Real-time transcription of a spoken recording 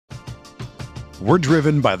We're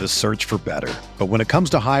driven by the search for better. But when it comes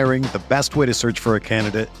to hiring, the best way to search for a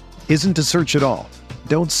candidate isn't to search at all.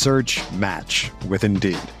 Don't search, match with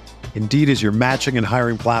Indeed. Indeed is your matching and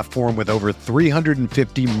hiring platform with over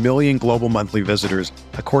 350 million global monthly visitors,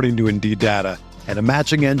 according to Indeed data, and a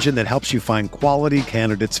matching engine that helps you find quality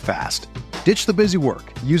candidates fast. Ditch the busy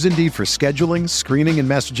work. Use Indeed for scheduling, screening, and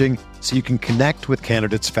messaging so you can connect with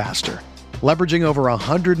candidates faster. Leveraging over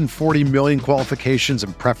 140 million qualifications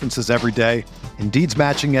and preferences every day, Indeed's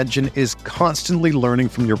matching engine is constantly learning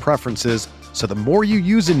from your preferences, so the more you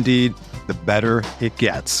use Indeed, the better it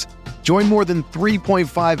gets. Join more than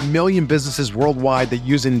 3.5 million businesses worldwide that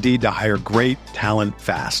use Indeed to hire great talent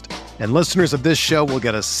fast. And listeners of this show will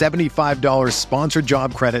get a $75 sponsored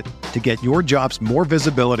job credit to get your jobs more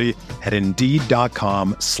visibility at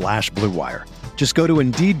Indeed.com/Blue Wire. Just go to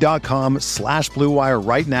Indeed.com/Blue Wire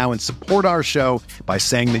right now and support our show by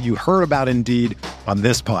saying that you heard about Indeed on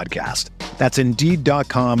this podcast. That's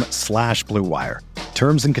Indeed.com/Blue Wire.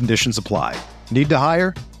 Terms and conditions apply. Need to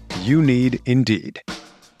hire? You need Indeed.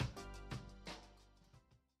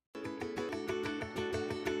 Get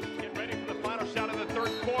ready for the final shot of the third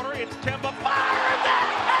quarter. It's Kemba fires it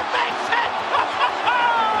and makes it.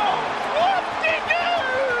 Whoop-de-doo!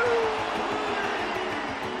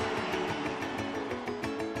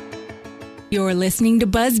 You're listening to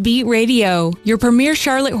BuzzBeat Radio, your premier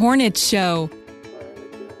Charlotte Hornets show.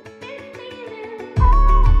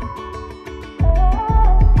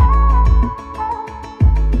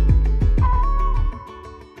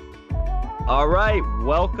 All right,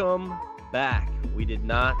 welcome back. We did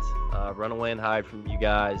not run away and hide from you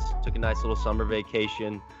guys. Took a nice little summer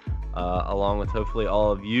vacation, along with hopefully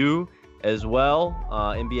all of you as well,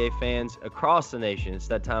 NBA fans across the nation. It's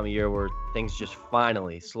that time of year where things just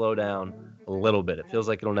finally slow down a little bit. It feels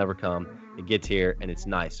like it'll never come. It gets here, and it's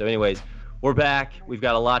nice. So anyways, we're back. We've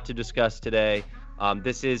got a lot to discuss today.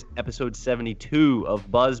 This is episode 72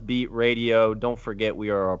 of BuzzBeat Radio. Don't forget, we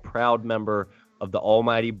are a proud member of the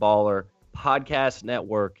Almighty Baller Podcast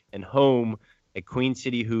Network and home at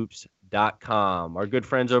QueenCityHoops.com. Our good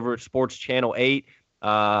friends over at Sports Channel 8,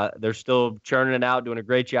 they're still churning it out, doing a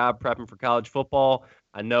great job prepping for college football.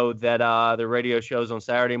 I know that the radio shows on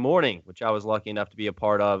Saturday morning, which I was lucky enough to be a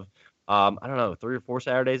part of, I don't know, 3 or 4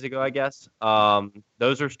 Saturdays ago, I guess.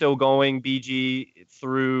 Those are still going, BG,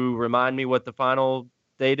 through, remind me what the final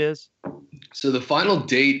date is? So the final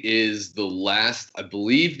date is the last, I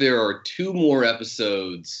believe there are 2 more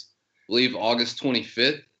episodes. I believe August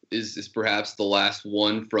 25th is perhaps the last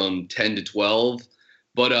one from 10 to 12.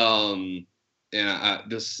 But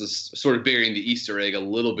this is sort of burying the Easter egg a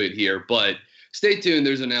little bit here. But stay tuned.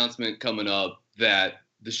 There's an announcement coming up that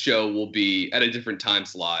the show will be at a different time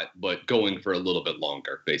slot, but going for a little bit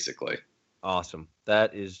longer, basically. Awesome.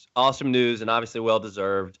 That is awesome news, and obviously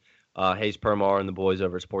well-deserved. Hayes Permar and the boys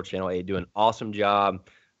over at Sports Channel 8 do an awesome job.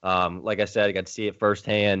 Like I said, I got to see it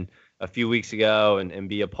firsthand a few weeks ago and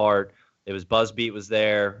be a part. It was BuzzBeat was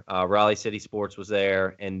there, Raleigh City Sports was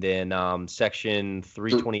there, and then Section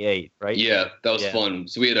 328, right? Yeah, that was fun.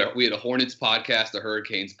 So we had a Hornets podcast, a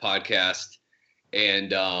Hurricanes podcast,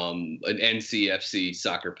 and an NCFC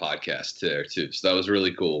soccer podcast there too. So that was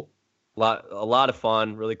really cool. A lot of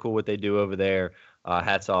fun. Really cool what they do over there.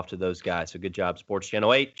 Hats off to those guys. So good job, Sports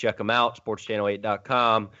Channel 8. Check them out,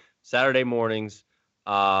 sportschannel8.com. Saturday mornings,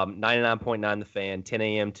 99.9 The Fan, 10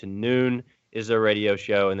 a.m. to noon is their radio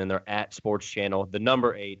show, and then they're at Sports Channel, the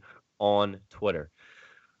number 8 on Twitter.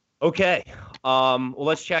 Okay, well,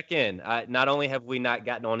 let's check in. Not only have we not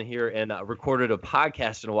gotten on here and recorded a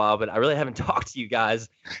podcast in a while, but I really haven't talked to you guys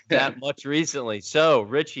that much recently. So,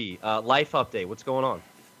 Richie, life update. What's going on?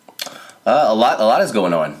 A lot is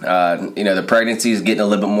going on. The pregnancy is getting a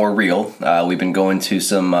little bit more real. We've been going to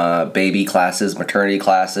some baby classes, maternity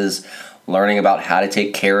classes, learning about how to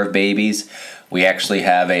take care of babies. We actually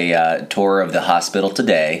have a tour of the hospital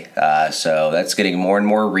today, so that's getting more and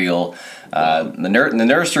more real. The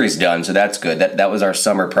nursery's done, so that's good. That was our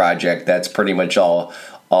summer project. That's pretty much all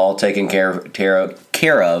taken care of. We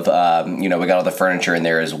got all the furniture in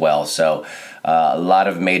there as well. So a lot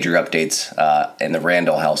of major updates in the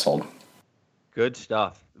Randall household. Good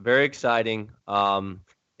stuff. Very exciting.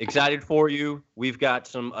 Excited for you. We've got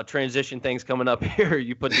some transition things coming up here.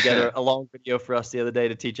 You put together a long video for us the other day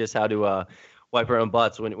to teach us how to wipe our own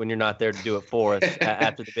butts when you're not there to do it for us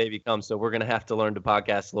after the baby comes. So we're going to have to learn to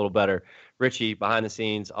podcast a little better. Richie, behind the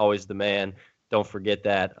scenes, always the man. Don't forget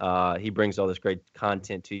that. He brings all this great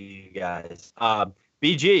content to you guys.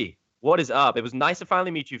 BG, what is up? It was nice to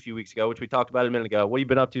finally meet you a few weeks ago, which we talked about a minute ago. What have you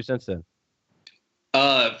been up to since then?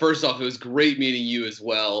 First off, it was great meeting you as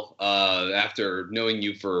well after knowing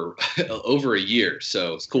you for over a year.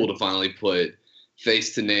 So it's cool to finally put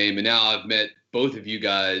face to name, and now I've met both of you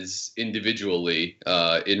guys individually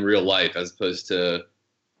in real life, as opposed to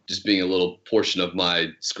just being a little portion of my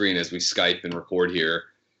screen as we Skype and record here.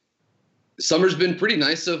 Summer's been pretty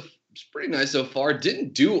nice so far.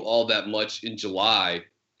 Didn't do all that much in July,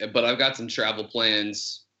 but I've got some travel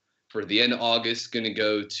plans for the end of August. Going to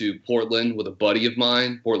go to Portland with a buddy of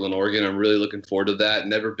mine, Portland, Oregon. I'm really looking forward to that.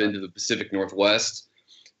 Never been to the Pacific Northwest,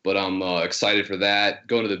 but I'm excited for that.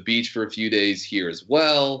 Going to the beach for a few days here as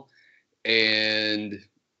well. And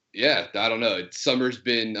yeah, I don't know.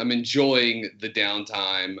 I'm enjoying the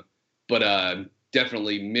downtime, but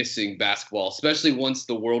definitely missing basketball, especially once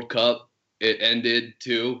the World Cup it ended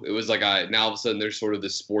too. It was like now all of a sudden there's sort of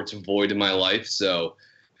this sports void in my life. So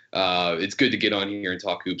it's good to get on here and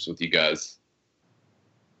talk hoops with you guys.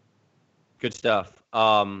 Good stuff.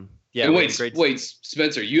 Yeah. And wait,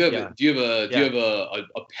 Spencer, do you have a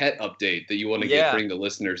pet update that you want to bring the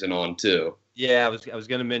listeners in on too? Yeah, I was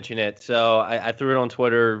going to mention it. So I threw it on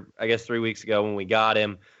Twitter, I guess 3 weeks ago when we got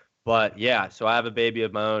him. But yeah, so I have a baby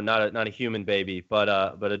of my own, not a human baby, but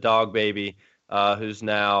a dog baby who's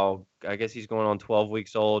now, I guess he's going on 12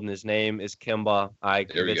 weeks old, and his name is Kimba. I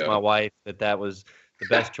convinced my wife that was the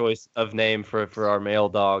best choice of name for our male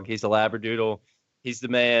dog. He's a Labradoodle. He's the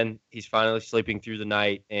man. He's finally sleeping through the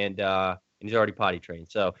night, and he's already potty trained.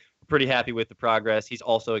 So we're pretty happy with the progress. He's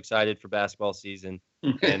also excited for basketball season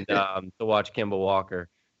and to watch Kimba Walker.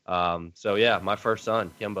 So yeah, my first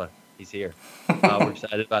son, Kimba, he's here. We're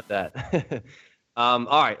excited about that. All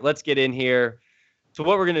right, let's get in here. So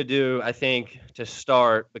what we're going to do, I think, to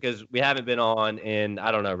start, because we haven't been on in, I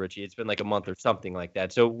don't know, Richie, it's been like a month or something like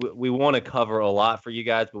that. So we want to cover a lot for you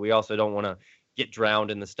guys, but we also don't want to get drowned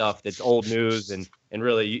in the stuff that's old news. And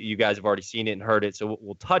really, you guys have already seen it and heard it. So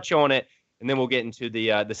we'll touch on it, and then we'll get into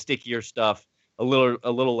the stickier stuff a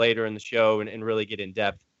little later in the show and really get in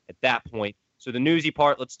depth at that point. So the newsy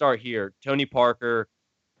part, let's start here. Tony Parker,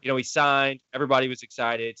 he signed. Everybody was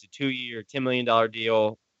excited. It's a 2-year, $10 million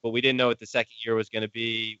deal. But we didn't know what the second year was going to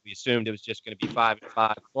be. We assumed it was just going to be 5 and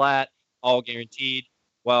 5 flat, all guaranteed.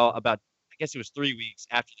 Well, I guess it was 3 weeks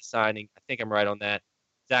after the signing. I think I'm right on that.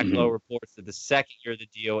 Zach Lowe reports that the second year of the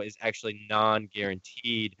deal is actually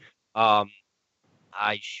non-guaranteed.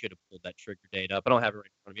 I should have pulled that trigger date up. I don't have it right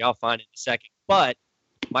in front of me. I'll find it in a second. But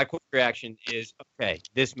my quick reaction is, okay,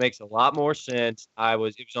 this makes a lot more sense. It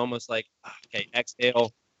was almost like, okay,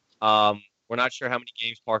 exhale. We're not sure how many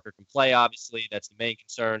games Parker can play, obviously. That's the main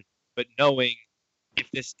concern. But knowing if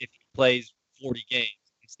he plays 40 games,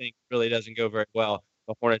 this thing really doesn't go very well.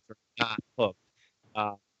 The Hornets are not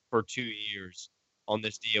hooked for 2 years on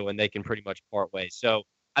this deal, and they can pretty much part ways. So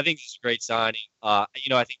I think this is a great signing. I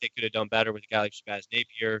think they could have done better with a guy like Shabazz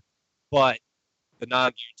Napier, but the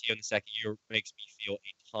non-guarantee on the second year makes me feel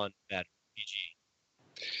a ton better.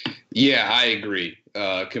 PG. Yeah, I agree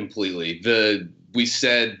completely. We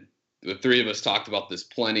said, the three of us talked about this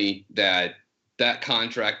plenty, that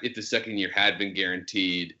contract, if the second year had been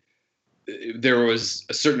guaranteed, there was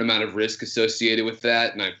a certain amount of risk associated with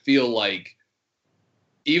that. And I feel like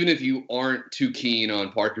even if you aren't too keen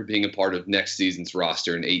on Parker being a part of next season's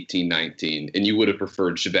roster in 18-19, and you would have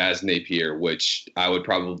preferred Shabazz Napier, which I would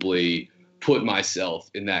probably put myself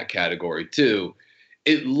in that category too,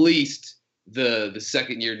 at least the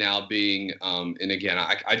second year now being, and again,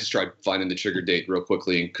 I just tried finding the trigger date real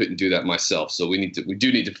quickly and couldn't do that myself. So we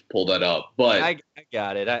do need to pull that up. But I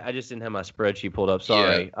got it. I just didn't have my spreadsheet pulled up.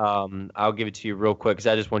 Sorry. Yeah. I'll give it to you real quick because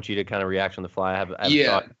I just want you to kind of react on the fly. I have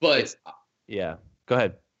thought. But go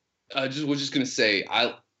ahead. Was just gonna say,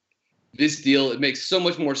 this deal, it makes so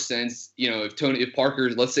much more sense. If Parker,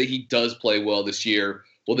 let's say he does play well this year,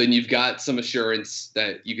 well, then you've got some assurance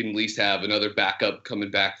that you can at least have another backup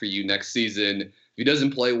coming back for you next season. If he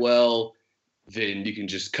doesn't play well, then you can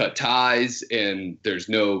just cut ties, and there's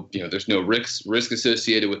no risk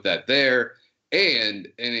associated with that there. And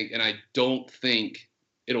I don't think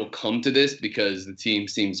it'll come to this because the team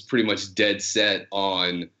seems pretty much dead set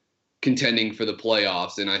on contending for the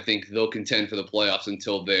playoffs, and I think they'll contend for the playoffs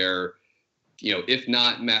until they're, if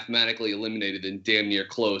not mathematically eliminated, then damn near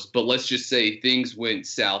close. But let's just say things went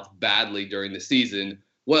south badly during the season.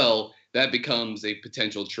 Well, that becomes a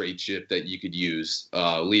potential trade chip that you could use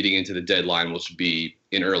leading into the deadline, which would be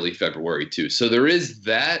in early February too. So there is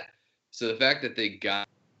that. So the fact that they got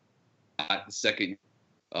the second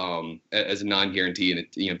as a non-guarantee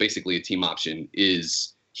and basically a team option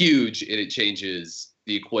is huge, and it changes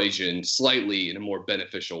the equation slightly in a more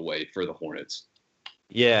beneficial way for the Hornets.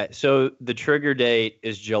 Yeah, so the trigger date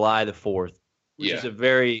is July the 4th, which is a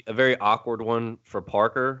very awkward one for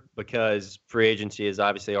Parker because free agency has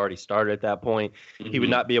obviously already started at that point. Mm-hmm. He would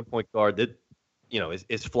not be a point guard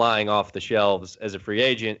is flying off the shelves as a free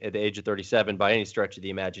agent at the age of 37 by any stretch of the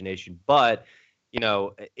imagination. But,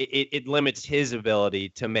 it limits his ability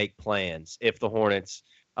to make plans if the Hornets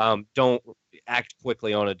don't act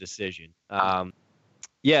quickly on a decision.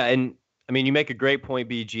 Yeah, and I mean, you make a great point,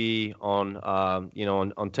 BG, on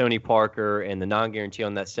on Tony Parker and the non-guarantee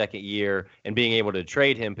on that second year and being able to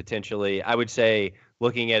trade him potentially. I would say,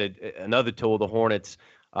 looking at another tool the Hornets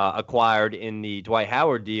acquired in the Dwight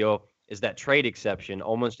Howard deal is that trade exception,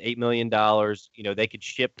 almost $8 million. They could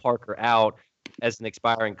ship Parker out as an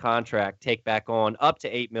expiring contract, take back on up to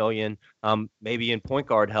 $8 million, maybe in point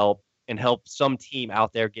guard help, and help some team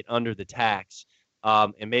out there get under the tax.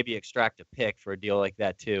 And maybe extract a pick for a deal like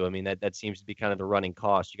that too. I mean, that seems to be kind of the running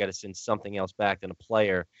cost. You got to send something else back than a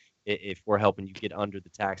player if we're helping you get under the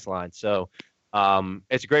tax line. So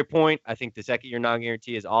it's a great point. I think the second-year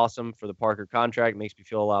non-guarantee is awesome for the Parker contract. It makes me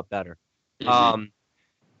feel a lot better. Mm-hmm.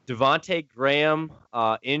 Devontae Graham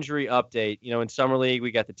injury update. In Summer League,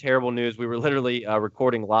 we got the terrible news. We were literally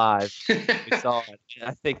recording live. We saw it.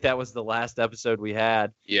 I think that was the last episode we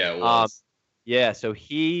had. Yeah, it was.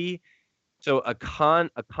 So a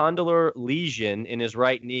condylar lesion in his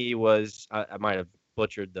right knee was, I might have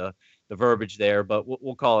butchered the verbiage there, but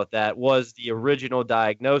we'll call it that, was the original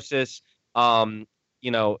diagnosis. That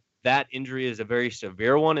injury is a very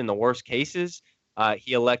severe one in the worst cases.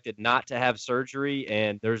 He elected not to have surgery,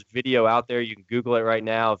 and there's video out there. You can Google it right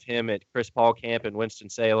now of him at Chris Paul camp in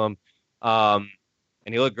Winston-Salem. And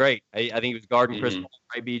he looked great. I think he was guarding Chris Paul,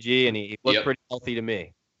 right, BG, and he looked pretty healthy to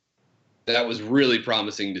me. That was really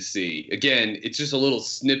promising to see. Again, it's just a little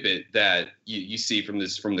snippet that you see from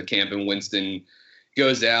the camp in Winston.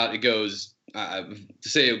 Goes out. It goes to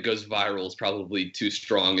say it goes viral is probably too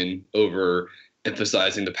strong and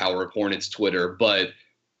overemphasizing the power of Hornets Twitter, but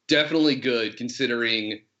definitely good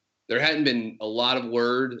considering there hadn't been a lot of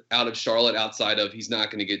word out of Charlotte outside of he's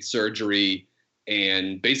not going to get surgery,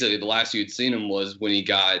 and basically the last you'd seen him was when he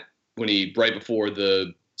right before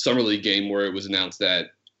the Summer League game where it was announced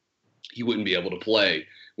that he wouldn't be able to play,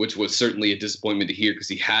 which was certainly a disappointment to hear because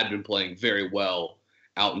he had been playing very well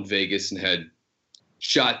out in Vegas and had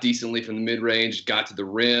shot decently from the mid-range, got to the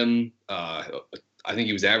rim. I think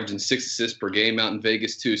he was averaging 6 assists per game out in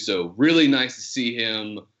Vegas too. So really nice to see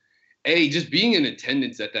him. Just being in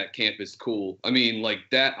attendance at that camp is cool. I mean, like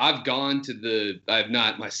that, I've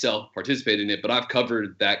not myself participated in it, but I've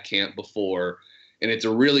covered that camp before. And it's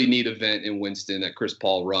a really neat event in Winston that Chris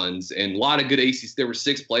Paul runs. And a lot of good ACC. There were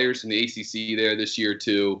 6 players from the ACC there this year,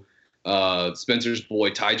 too. Spencer's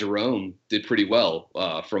boy, Ty Jerome, did pretty well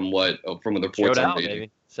from other reports I'm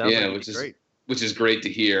reading. Which is great to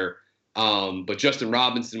hear. But Justin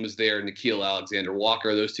Robinson was there, Nickeil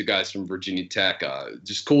Alexander-Walker, those 2 guys from Virginia Tech.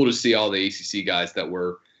 Just cool to see all the ACC guys that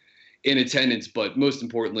were in attendance. But most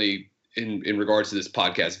importantly, in regards to this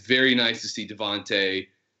podcast, very nice to see Devontae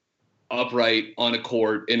upright on a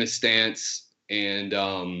court in a stance, and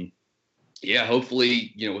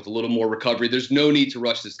hopefully with a little more recovery. There's no need to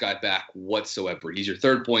rush this guy back whatsoever. He's your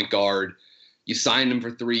third point guard. You signed him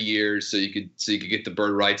for 3 years so you could get the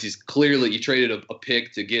bird rights. He's clearly, you traded a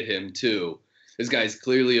pick to get him too. This guy's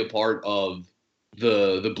clearly a part of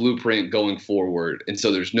the blueprint going forward, and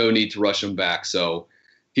so there's no need to rush him back. So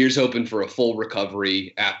here's hoping for a full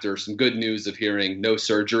recovery after some good news of hearing no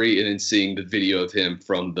surgery and then seeing the video of him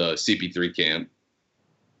from the CP3 camp.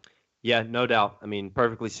 Yeah, no doubt. I mean,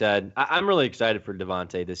 perfectly said. I'm really excited for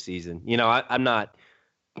Devontae this season.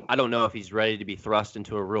 I don't know if he's ready to be thrust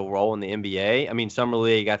into a real role in the NBA. I mean, Summer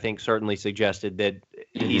League, I think, certainly suggested that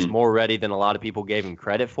he's more ready than a lot of people gave him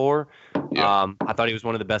credit for. Yeah. I thought he was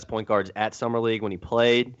one of the best point guards at Summer League when he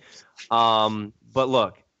played. But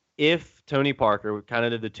look, if Tony Parker, kind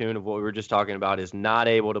of to the tune of what we were just talking about, is not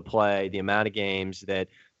able to play the amount of games that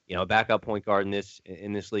a backup point guard in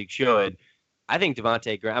this league should, I think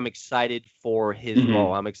Devontae Graham, I'm excited for his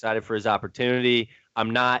role. I'm excited for his opportunity.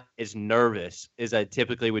 I'm not as nervous as I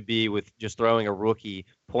typically would be with just throwing a rookie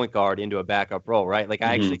point guard into a backup role, right? Like,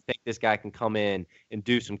 I actually think this guy can come in and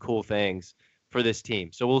do some cool things for this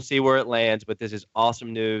team. So we'll see where it lands, but this is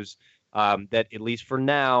awesome news that, at least for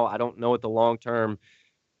now, I don't know what the long-term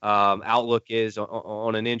outlook is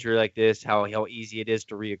on an injury like this, how easy it is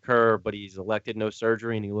to reoccur, but he's elected no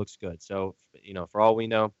surgery and he looks good. So, for all we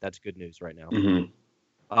know, that's good news right now.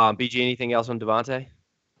 BG, anything else on Devontae?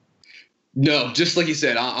 No, just like you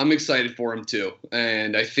said, I'm excited for him too.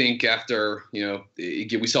 And I think after,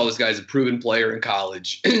 we saw this guy as a proven player in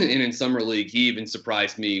college and in Summer League, he even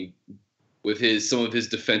surprised me with some of his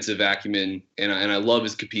defensive acumen. And I love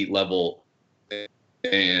his compete level.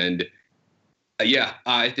 And Yeah,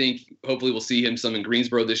 I think hopefully we'll see him some in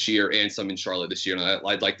Greensboro this year and some in Charlotte this year. And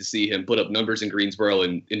I'd like to see him put up numbers in Greensboro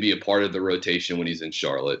and be a part of the rotation when he's in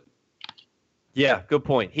Charlotte. Yeah, good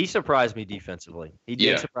point. He surprised me defensively. He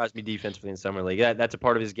did surprise me defensively in Summer League. That's a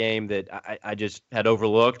part of his game that I just had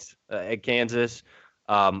overlooked at Kansas.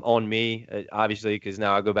 On me, obviously, because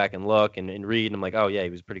now I go back and look and read, and I'm like, oh, yeah, he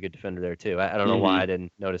was a pretty good defender there, too. I don't know why I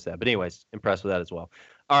didn't notice that. But anyways, impressed with that as well.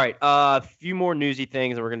 All right, a few more newsy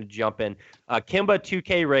things, and we're going to jump in. Kemba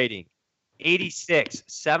 2K rating, 86,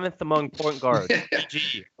 7th among point guards.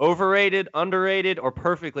 Overrated, underrated, or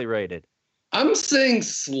perfectly rated? I'm saying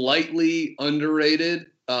slightly underrated,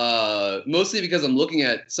 mostly because I'm looking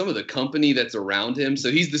at some of the company that's around him.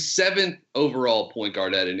 So he's the 7th overall point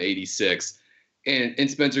guard at an 86. And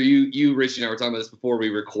Spencer, you, Rich, and I were talking about this before we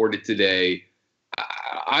recorded today.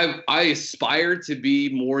 I aspire to be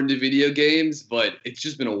more into video games, but it's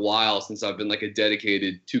just been a while since I've been like a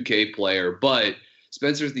dedicated 2K player. But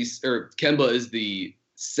Kemba is the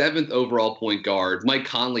 7th overall point guard. Mike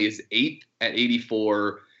Conley is 8th at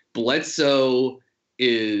 84. Bledsoe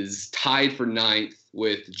is tied for 9th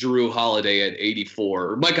with Jrue Holiday at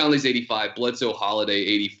 84. Mike Conley's 85. Bledsoe, Holiday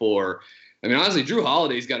 84. I mean, honestly, Jrue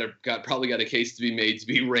Holiday's probably got a case to be made to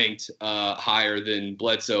be ranked higher than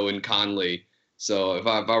Bledsoe and Conley. So if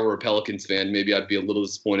I were a Pelicans fan, maybe I'd be a little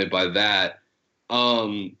disappointed by that.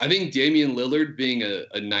 I think Damian Lillard being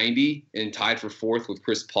a 90 and tied for 4th with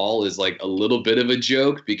Chris Paul is like a little bit of a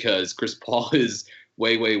joke because Chris Paul is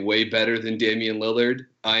way, way, way better than Damian Lillard.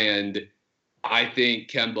 And I think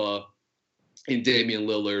Kemba and Damian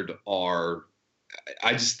Lillard are –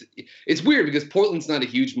 it's weird because Portland's not a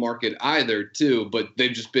huge market either, too, but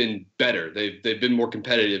they've just been better. They've been more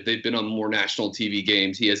competitive. They've been on more national TV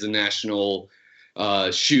games. He has a national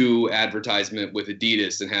shoe advertisement with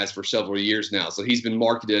Adidas and has for several years now. So he's been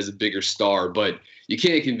marketed as a bigger star, but you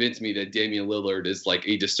can't convince me that Damian Lillard is like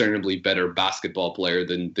a discernibly better basketball player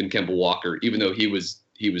than Kemba Walker, even though he was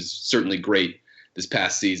certainly great this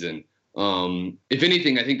past season. If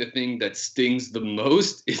anything, I think the thing that stings the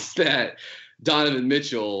most is that Donovan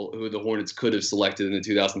Mitchell, who the Hornets could have selected in the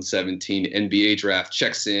 2017 NBA draft,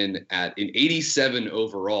 checks in at an 87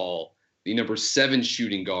 overall, the number 7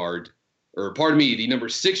 shooting guard, the number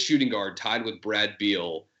 6 shooting guard, tied with Brad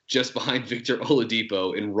Beal, just behind Victor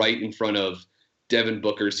Oladipo and right in front of Devin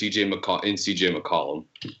Booker, CJ McCollum.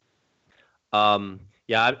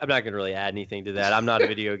 Yeah, I'm not going to really add anything to that. I'm not a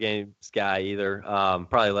video games guy either,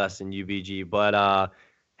 probably less than UVG, but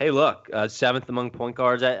hey, look, 7th among point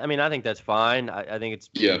guards. I mean, I think that's fine. I think it's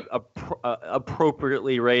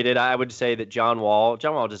appropriately rated. I would say that John Wall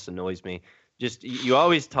just annoys me. Just you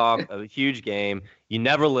always talk a huge game. You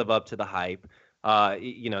never live up to the hype.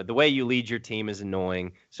 The way you lead your team is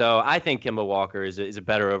annoying. So I think Kemba Walker is a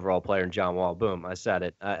better overall player than John Wall. Boom, I said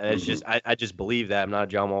it. It's just I just believe that. I'm not a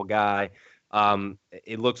John Wall guy.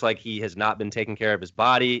 It looks like he has not been taking care of his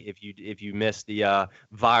body. If you missed the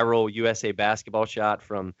viral USA basketball shot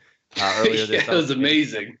from earlier this it was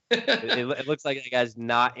amazing. it looks like that guy's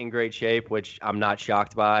not in great shape, which I'm not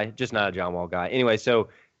shocked by. Just not a John Wall guy. Anyway, so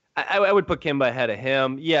I would put Kemba ahead of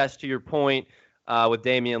him. Yes, to your point with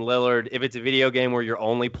Damian Lillard, if it's a video game where you're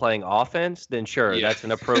only playing offense, then sure, that's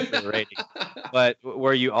an appropriate rating. But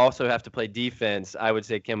where you also have to play defense, I would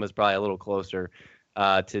say Kemba's probably a little closer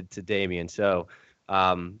to Damian. So,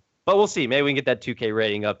 but we'll see. Maybe we can get that 2K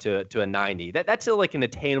rating up to a 90. That's like an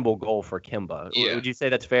attainable goal for Kemba. Yeah. Would you say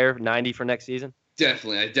that's fair? 90 for next season?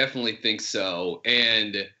 Definitely. I definitely think so.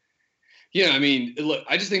 And I mean, look,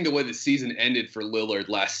 I just think the way the season ended for Lillard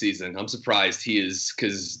last season, I'm surprised he is,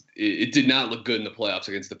 because it did not look good in the playoffs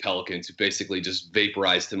against the Pelicans, who basically just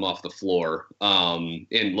vaporized him off the floor.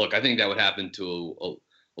 And look, I think that would happen to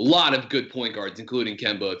a lot of good point guards, including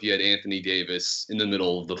Kemba, if you had Anthony Davis in the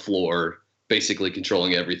middle of the floor, basically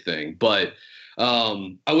controlling everything. But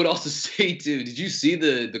I would also say, too, did you see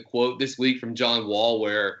the quote this week from John Wall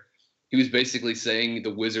where he was basically saying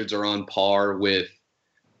the Wizards are on par with,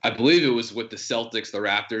 I believe it was with the Celtics, the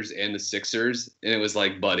Raptors, and the Sixers. And it was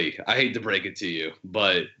like, buddy, I hate to break it to you,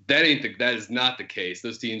 but that is not the case.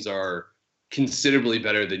 Those teams are considerably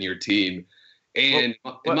better than your team. And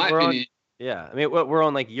in my opinion, yeah, I mean, we're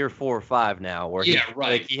on like year 4 or 5 now, where he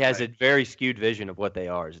has a very skewed vision of what they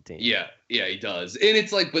are as a team. Yeah, he does. And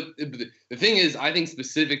it's like, but the thing is, I think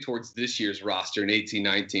specific towards this year's roster in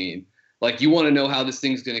 18-19, like you want to know how this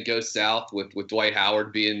thing's going to go south with Dwight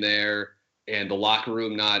Howard being there and the locker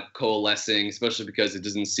room not coalescing, especially because it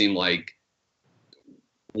doesn't seem like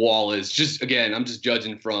Wall is just, again, I'm just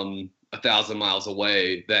judging from 1,000 miles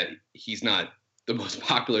away that he's not the most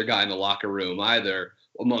popular guy in the locker room either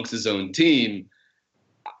amongst his own team.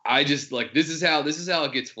 I just like this is how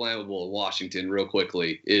it gets flammable in Washington real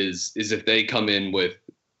quickly is if they come in with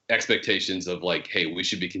expectations of like, hey, we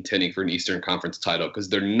should be contending for an Eastern Conference title, because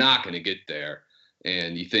they're not going to get there.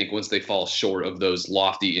 And you think once they fall short of those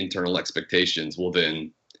lofty internal expectations, well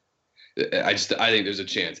then I think there's a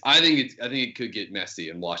chance. I think it could get messy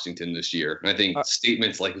in Washington this year. And I think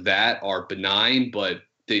statements like that are benign, but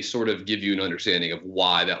they sort of give you an understanding of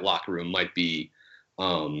why that locker room might be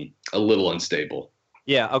a little unstable.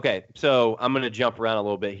 Yeah, okay. So I'm going to jump around a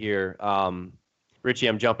little bit here. Richie,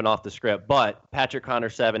 I'm jumping off the script, but Patrick Connor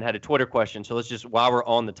 7 had a Twitter question. So let's just, while we're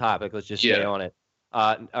on the topic, let's just stay on it.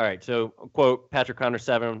 All right. So, quote, Patrick Connor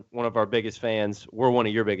 7, one of our biggest fans. We're one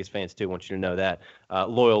of your biggest fans, too. I want you to know that.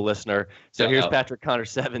 Loyal listener. So here's Patrick Connor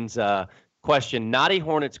 7's question. Not a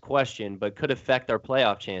Hornets question, but could affect our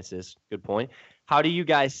playoff chances. Good point. How do you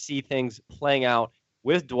guys see things playing out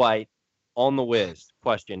with Dwight on the Wiz?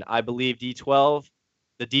 Question. I believe the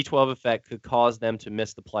D12 effect could cause them to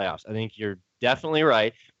miss the playoffs. I think you're definitely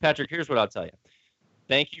right. Patrick, here's what I'll tell you.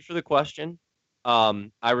 Thank you for the question.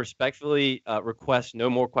 I respectfully request no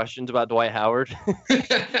more questions about Dwight Howard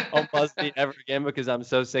on BuzzFeed ever again, because I'm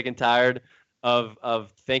so sick and tired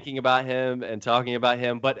of thinking about him and talking about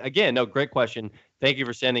him. But again, no, great question. Thank you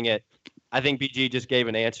for sending it. I think BG just gave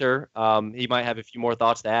an answer. He might have a few more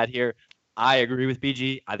thoughts to add here. I agree with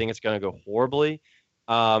BG. I think it's going to go horribly.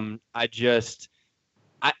 I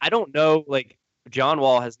don't know. Like, John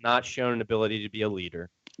Wall has not shown an ability to be a leader.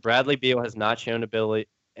 Bradley Beal has not shown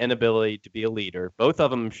an ability to be a leader. Both of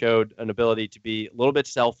them showed an ability to be a little bit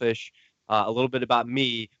selfish, a little bit about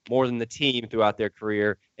me more than the team throughout their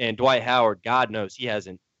career. And Dwight Howard, God knows, he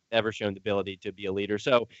hasn't ever shown the ability to be a leader.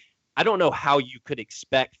 So I don't know how you could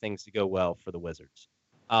expect things to go well for the Wizards.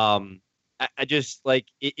 I just, like,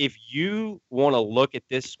 if you want to look at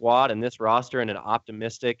this squad and this roster in an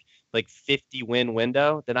optimistic, like, 50-win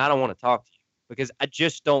window, then I don't want to talk to you, because I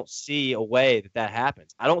just don't see a way that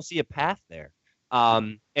happens. I don't see a path there.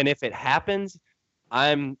 And if it happens,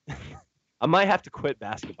 I might have to quit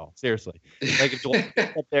basketball. Seriously. Like, if Dwight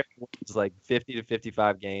up there wins like 50 to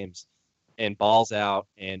 55 games and balls out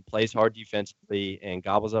and plays hard defensively and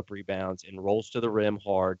gobbles up rebounds and rolls to the rim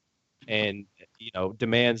hard and,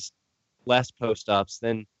 demands less post-ups,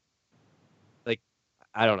 then, like,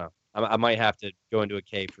 I don't know. I might have to go into a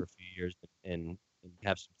cave for a few years and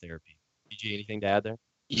have some therapy. BG, anything to add there?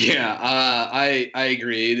 Yeah, I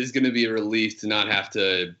agree. It is going to be a relief to not have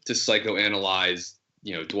to psychoanalyze,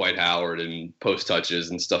 Dwight Howard and post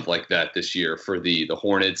touches and stuff like that this year for the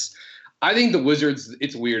Hornets. I think the Wizards,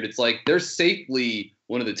 it's weird. It's like they're safely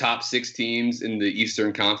one of the top 6 teams in the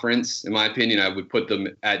Eastern Conference. In my opinion, I would put them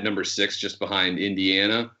at number 6, just behind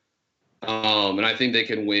Indiana. And I think they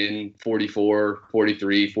can win 44,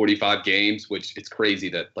 43, 45 games, which it's crazy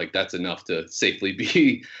that that's enough to safely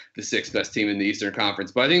be the 6th best team in the Eastern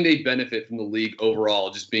Conference. But I think they benefit from the league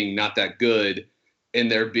overall just being not that good,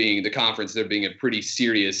 and there being a pretty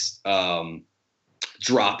serious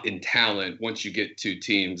drop in talent once you get to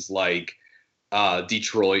teams like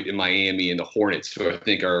Detroit and Miami and the Hornets, who I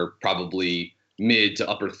think are probably mid to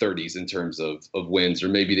upper 30s in terms of wins, or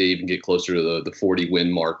maybe they even get closer to the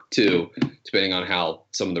 40-win mark too, depending on how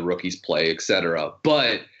some of the rookies play, etc.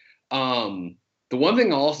 But the one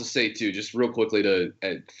thing I'll also say too, just real quickly to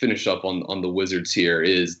finish up on the Wizards here,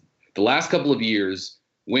 is the last couple of years,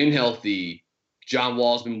 when healthy, John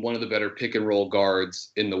Wall's been one of the better pick and roll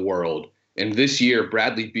guards in the world. And this year,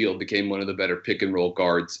 Bradley Beal became one of the better pick and roll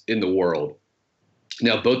guards in the world.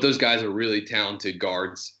 Now, both those guys are really talented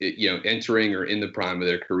guards, entering or in the prime of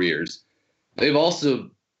their careers. They've also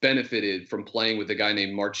benefited from playing with a guy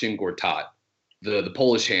named Marcin Gortat, the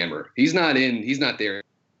Polish hammer. He's not there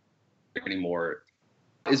anymore.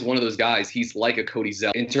 Is one of those guys. He's like a Cody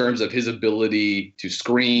Zeller in terms of his ability to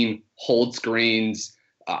screen, hold screens.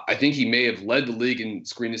 I think he may have led the league in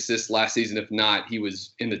screen assists last season. If not, he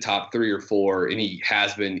was in the top 3 or 4, and he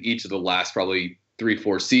has been each of the last probably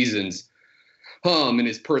 3-4 seasons. And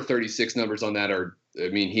his per 36 numbers on that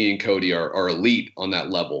he and Cody are elite on that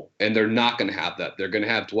level. And they're not going to have that. They're going to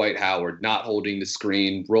have Dwight Howard not holding the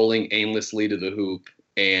screen, rolling aimlessly to the hoop.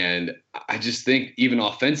 And I just think even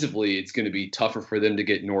offensively, it's going to be tougher for them to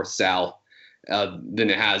get north-south than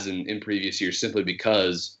it has in previous years, simply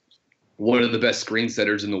because one of the best screen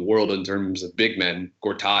setters in the world in terms of big men,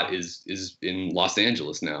 Gortat, is in Los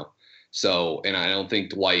Angeles now. So, and I don't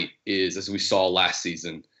think Dwight is, as we saw last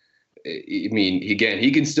season. I mean, again, he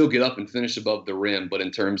can still get up and finish above the rim, but in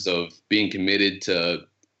terms of being committed to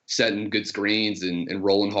setting good screens and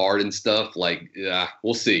rolling hard and stuff,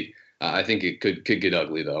 we'll see. I think it could get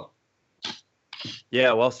ugly, though.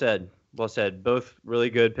 Yeah, well said. well said. Both really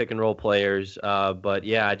good pick and roll players. But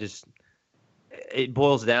yeah, it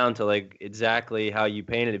boils down to like exactly how you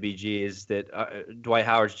painted it, BG, is that Dwight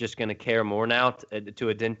Howard's just going to care more now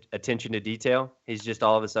to attention to detail. He's just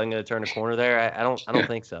all of a sudden going to turn a corner there. I don't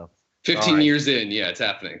think so. 15 years in, yeah, it's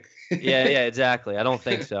happening. yeah, exactly. I don't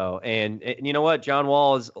think so. And you know what? John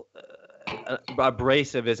Wall is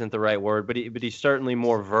abrasive isn't the right word, but he's certainly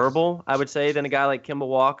more verbal, I would say, than a guy like Kemba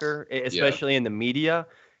Walker, especially in the media.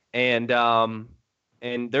 And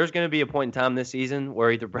there's going to be a point in time this season where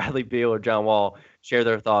either Bradley Beal or John Wall share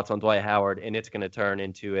their thoughts on Dwight Howard, and it's going to turn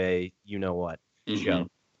into a you-know-what show.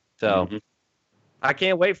 So I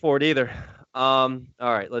can't wait for it either. All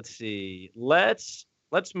right, let's see. Let's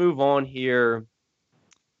move on here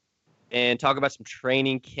and talk about some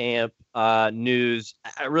training camp news.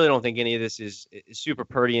 I really don't think any of this is super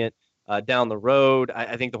pertinent down the road.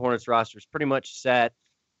 I think the Hornets roster is pretty much set.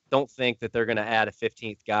 Don't think that they're going to add a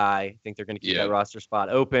 15th guy. I think they're going to keep that roster spot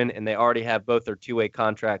open, and they already have both their two-way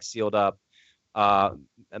contracts sealed up.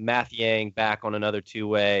 Math Yang back on another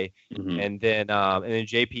two-way, and then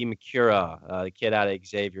JP Macura, the kid out of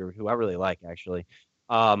Xavier, who I really like actually,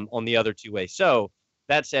 on the other two-way. So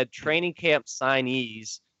that said, training camp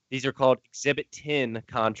signees. These are called Exhibit 10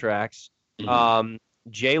 contracts.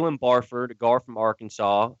 Jalen Barford, a guard from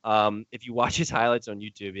Arkansas. If you watch his highlights on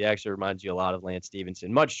YouTube, he actually reminds you a lot of Lance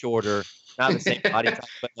Stevenson. Much shorter, not the same body type,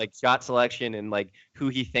 but like shot selection and like who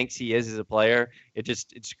he thinks he is as a player. It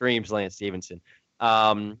screams Lance Stevenson.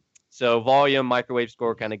 So volume, microwave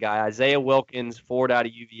score kind of guy. Isaiah Wilkins, forward out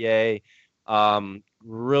of UVA.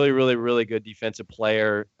 Really, really, really good defensive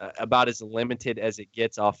player. About as limited as it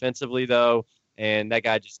gets offensively, though. And that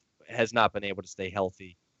guy just has not been able to stay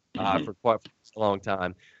healthy for quite a long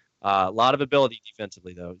time. A lot of ability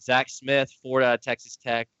defensively, though. Zach Smith, forward out of Texas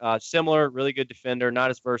Tech. Similar, really good defender, not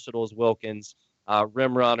as versatile as Wilkins.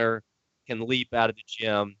 Rim runner, can leap out of the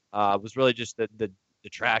gym. Was really just the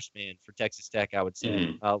trash man for Texas Tech, I would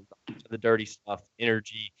say. The dirty stuff,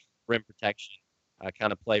 energy, rim protection,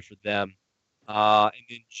 kind of play for them. And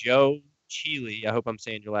then Joe Cheeley, I hope I'm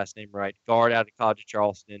saying your last name right, guard out of College of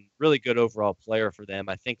Charleston, really good overall player for them.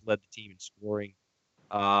 I think led the team in scoring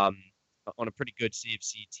on a pretty good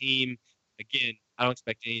CFC team. Again, I don't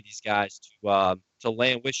expect any of these guys to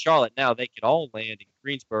land with Charlotte. Now, they could all land in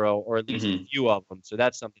Greensboro, or at least a few of them, so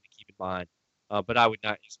that's something to keep in mind. But I would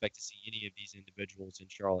not expect to see any of these individuals in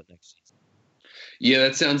Charlotte next season. Yeah,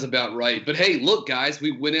 that sounds about right. But hey, look, guys,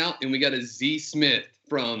 we went out and we got a Z Smith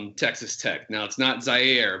from Texas Tech. Now, it's not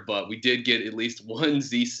Zaire, but we did get at least one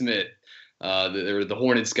Z Smith. The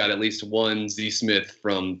Hornets got at least one Z Smith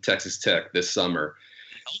from Texas Tech this summer.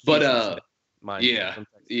 But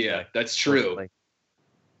yeah, that's true.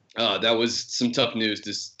 That was some tough news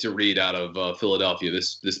to read out of Philadelphia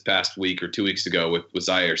this past week or 2 weeks ago with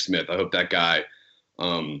Zaire Smith. I hope that guy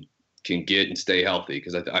can get and stay healthy,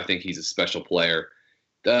 because I think he's a special player.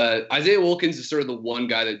 Isaiah Wilkins is sort of the one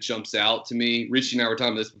guy that jumps out to me. Richie and I were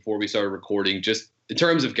talking about this before we started recording. Just in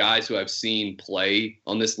terms of guys who I've seen play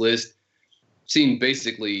on this list, seen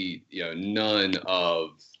basically none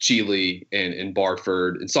of Cheeley and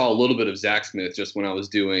Barford, and saw a little bit of Zach Smith just when I was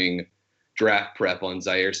doing draft prep on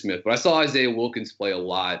Zaire Smith. But I saw Isaiah Wilkins play a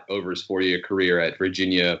lot over his 4-year career at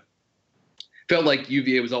Virginia. Felt like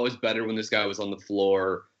UVA was always better when this guy was on the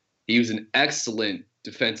floor. He was an excellent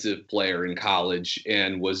defensive player in college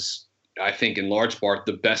and was, I think, in large part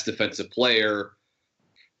the best defensive player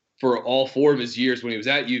for all 4 of his years when he was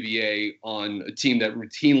at UVA on a team that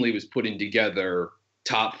routinely was putting together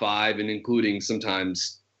top 5 and including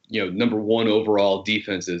sometimes, number 1 overall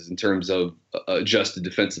defenses in terms of adjusted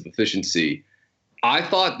defensive efficiency. I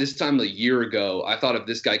thought this time a year ago, if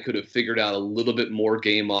this guy could have figured out a little bit more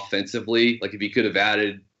game offensively, like if he could have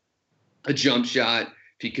added a jump shot,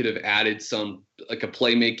 if he could have added some like a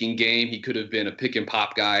playmaking game, he could have been a pick and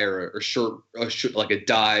pop guy or like a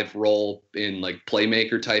dive roll in like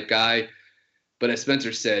playmaker type guy. But as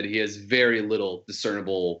Spencer said, he has very little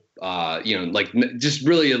discernible, just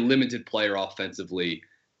really a limited player offensively.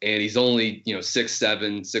 And he's only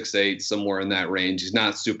 6'7", 6'8", somewhere in that range. He's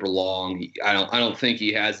not super long. I don't think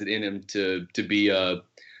he has it in him to be a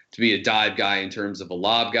dive guy in terms of a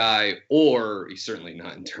lob guy, or he's certainly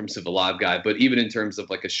not in terms of a lob guy, but even in terms of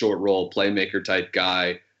like a short roll playmaker type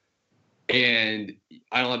guy. And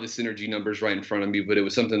I don't have the synergy numbers right in front of me, but it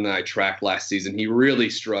was something that I tracked last season. He really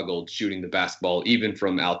struggled shooting the basketball, even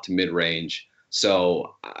from out to mid range.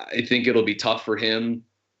 So I think it'll be tough for him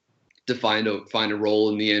to find a role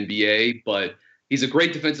in the NBA, but he's a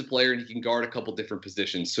great defensive player and he can guard a couple different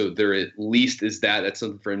positions. So there at least is that's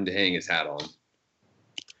something for him to hang his hat on.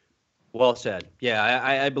 Well said. Yeah,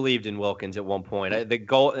 I believed in Wilkins at one point. The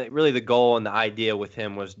goal and the idea with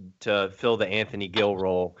him was to fill the Anthony Gill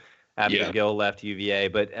role after Gill left UVA.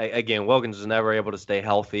 But again, Wilkins was never able to stay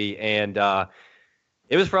healthy, and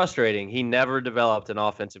it was frustrating. He never developed an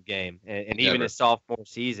offensive game, and even his sophomore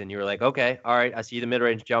season, you were like, okay, all right, I see the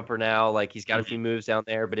mid-range jumper now. Like he's got a few moves down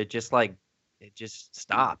there, but it just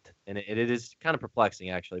stopped, and it is kind of perplexing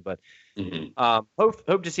actually. But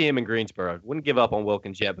hope to see him in Greensboro. Wouldn't give up on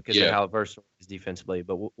Wilkins yet because of how versatile he is defensively,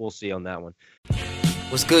 but we'll see on that one.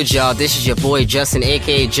 What's good, y'all? This is your boy Justin,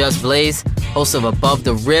 aka Just Blaze, host of Above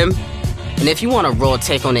the Rim. And if you want a raw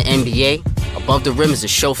take on the NBA, Above the Rim is a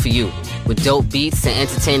show for you. With dope beats and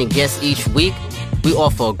entertaining guests each week, we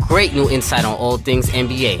offer a great new insight on all things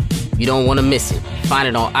NBA. You don't want to miss it. Find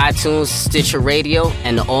it on iTunes, Stitcher Radio,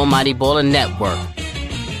 and the Almighty Baller Network.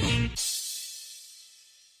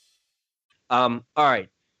 All right,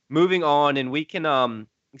 moving on, and we can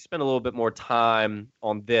spend a little bit more time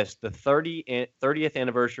on this. The 30th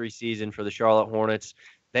anniversary season for the Charlotte Hornets.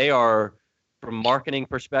 They are, from marketing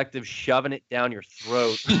perspective, shoving it down your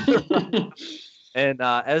throat. And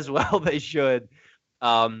as well they should.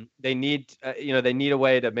 They need a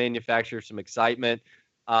way to manufacture some excitement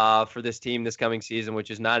for this team this coming season,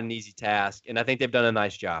 which is not an easy task. And I think they've done a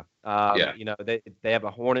nice job. They have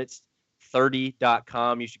a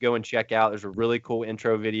Hornets30.com. You should go and check out. There's a really cool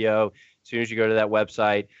intro video as soon as you go to that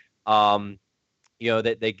website.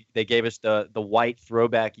 They gave us the white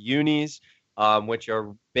throwback unis, which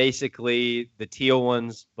are basically the teal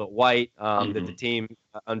ones, but white, that the team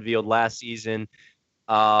unveiled last season.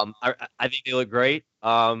 I think they look great.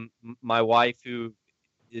 My wife, who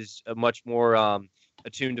is a much more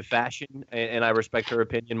attuned to fashion, and I respect her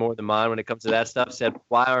opinion more than mine when it comes to that stuff, said,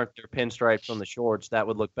 why aren't there pinstripes on the shorts? That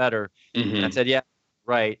would look better. And I said, yeah,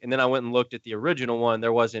 right. And then I went and looked at the original one.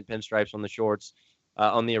 There wasn't pinstripes on the shorts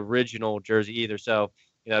on the original jersey either. So,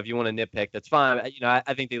 if you want to nitpick, that's fine.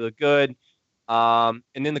 I think they look good. And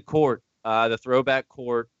then the court, the throwback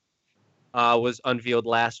court, was unveiled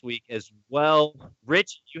last week as well.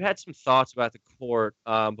 Rich, you had some thoughts about the court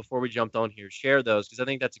before we jumped on here. Share those, because I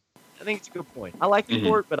think it's a good point. I like the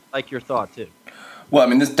court, but I like your thought too. Well, I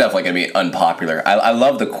mean, this is definitely going to be unpopular. I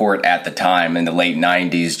love the court at the time in the late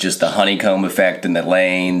 90s, just the honeycomb effect in the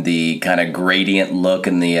lane, the kind of gradient look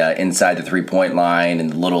in the inside the three-point line,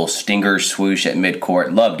 and the little stinger swoosh at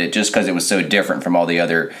midcourt. Loved it just because it was so different from all the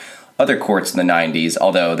other courts in the 90s,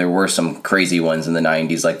 although there were some crazy ones in the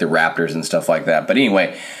 90s, like the Raptors and stuff like that. But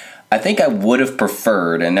anyway, I think I would have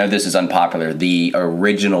preferred, and I know this is unpopular, the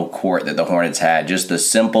original court that the Hornets had, just the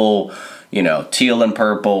simple, teal and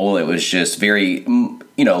purple. It was just very,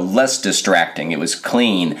 less distracting. It was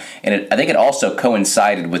clean, and I think it also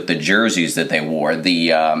coincided with the jerseys that they wore.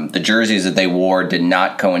 The jerseys that they wore does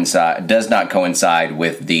not coincide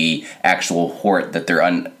with the actual Hort that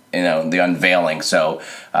they're the unveiling. So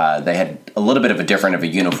they had a little bit of a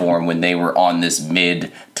uniform when they were on this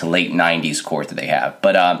mid to late 90s court that they have.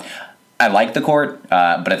 But I like the court,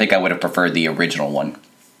 but I think I would have preferred the original one.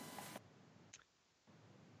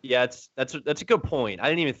 Yeah, that's a good point. I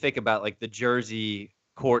didn't even think about like the jersey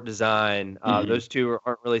court design. Those two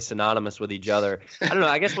aren't really synonymous with each other. I don't know.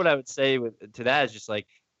 I guess what I would say to that is just like,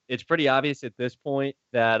 it's pretty obvious at this point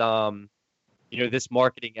that this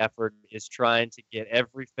marketing effort is trying to get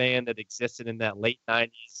every fan that existed in that late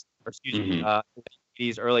 90s,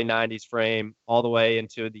 early 90s frame all the way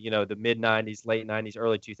into the mid 90s, late 90s,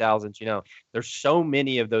 early 2000s. There's so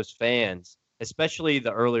many of those fans, especially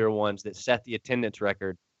the earlier ones that set the attendance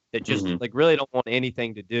record, that just like really don't want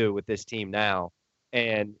anything to do with this team now.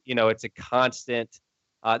 And, it's a constant,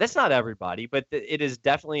 that's not everybody, but it is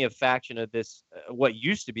definitely a faction of this, what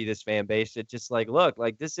used to be this fan base. It's just like, look,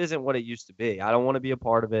 like this isn't what it used to be. I don't want to be a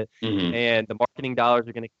part of it. And the marketing dollars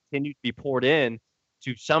are going to continue to be poured in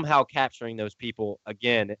to somehow capturing those people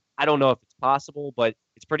again. I don't know if it's possible, but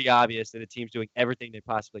it's pretty obvious that the team's doing everything they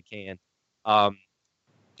possibly can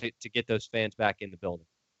to get those fans back in the building.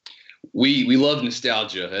 We love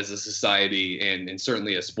nostalgia as a society and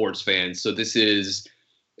certainly as sports fans. So this is,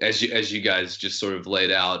 as you guys just sort of laid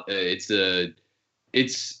out, it's an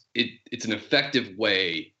effective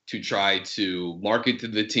way to try to market to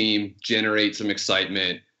the team, generate some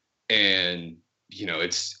excitement, and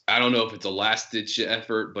I don't know if it's a last-ditch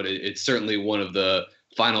effort, but it's certainly one of the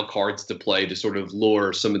final cards to play to sort of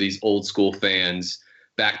lure some of these old school fans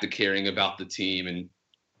back to caring about the team. And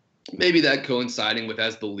maybe that coinciding with,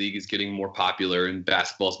 as the league is getting more popular and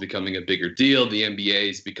basketball is becoming a bigger deal, the NBA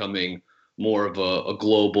is becoming more of a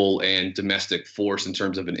global and domestic force in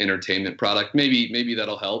terms of an entertainment product. Maybe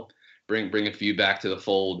that'll help bring a few back to the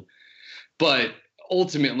fold. But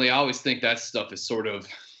ultimately, I always think that stuff is sort of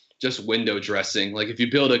just window dressing. Like if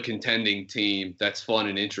you build a contending team that's fun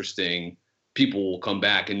and interesting, people will come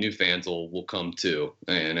back and new fans will come too.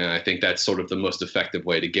 And I think that's sort of the most effective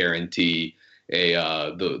way to guarantee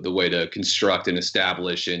the way to construct and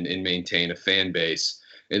establish and maintain a fan base.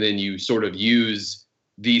 And then you sort of use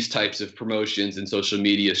these types of promotions and social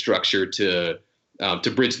media structure to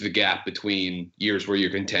bridge the gap between years where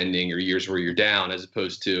you're contending or years where you're down, as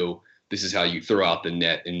opposed to this is how you throw out the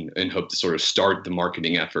net and hope to sort of start the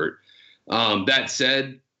marketing effort. That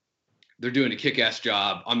said, they're doing a kick-ass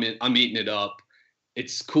job. I'm eating it up.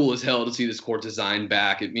 It's cool as hell to see this court design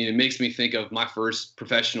back. It makes me think of my first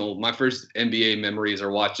NBA memories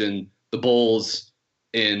are watching the Bulls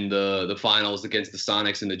in the finals against the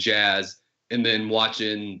Sonics and the Jazz, and then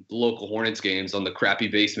watching the local Hornets games on the crappy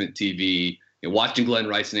basement TV, and watching Glenn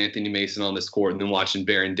Rice and Anthony Mason on this court, and then watching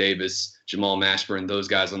Baron Davis, Jamal Mashburn, those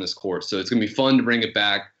guys on this court. So it's going to be fun to bring it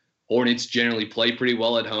back. Hornets generally play pretty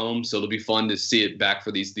well at home, so it'll be fun to see it back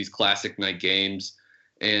for these classic night games.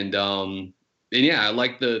 And yeah, I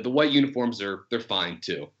like the white uniforms. They're fine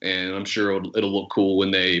too, and I'm sure it'll look cool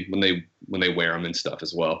when they wear them and stuff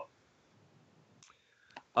as well.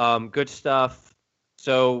 Good stuff.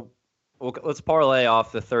 So let's parlay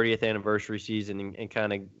off the 30th anniversary season and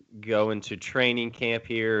kind of go into training camp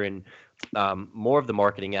here and more of the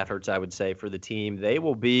marketing efforts, I would say, for the team. They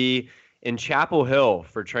will be in Chapel Hill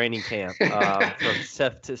for training camp from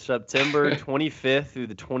September 25th through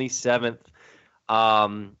the 27th.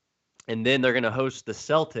 And then they're going to host the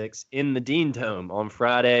Celtics in the Dean Dome on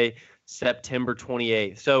Friday, September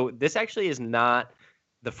 28th. So this actually is not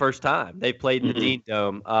the first time they played in the Dean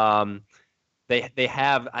Dome. They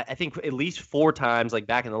have, I think, at least 4 times, like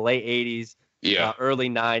back in the late 80s, early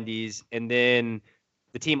 90s. And then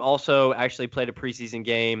the team also actually played a preseason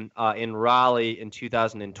game in Raleigh in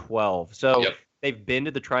 2012. So they've been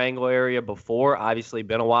to the Triangle area before. Obviously,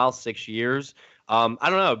 been a while, 6 years. I don't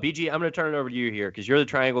know. BG, I'm going to turn it over to you here because you're the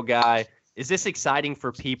Triangle guy. Is this exciting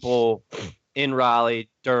for people in Raleigh,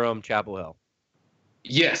 Durham, Chapel Hill?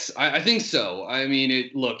 Yes, I think so. I mean,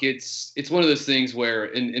 it's one of those things where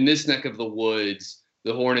in this neck of the woods,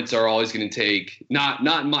 the Hornets are always going to take, not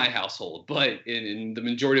in my household, but in the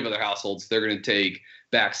majority of other households, they're going to take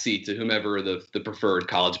backseat to whomever the preferred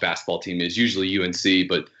college basketball team is, usually UNC,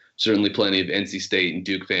 but certainly plenty of NC State and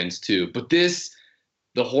Duke fans too. But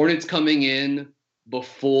the Hornets coming in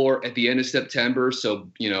before at the end of September, so,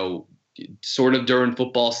 sort of during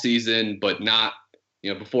football season, but not,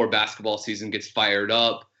 before basketball season gets fired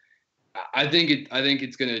up. I think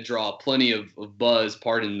it's going to draw plenty of buzz,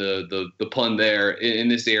 pardon the pun there, in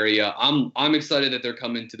this area. I'm excited that they're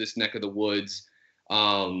coming to this neck of the woods.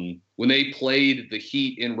 When they played the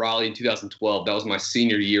Heat in Raleigh in 2012, that was my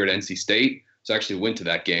senior year at NC State. So I actually went to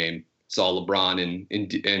that game, saw LeBron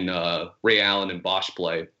and Ray Allen and Bosch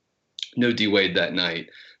play. No D-Wade that night.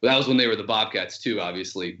 But that was when they were the Bobcats too,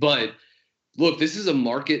 obviously. But look, this is a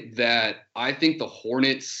market that I think the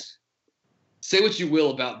Hornets, say what you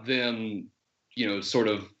will about them, sort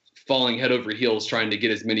of falling head over heels trying to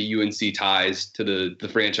get as many UNC ties to the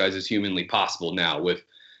franchise as humanly possible now with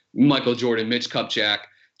Michael Jordan, Mitch Kupchak,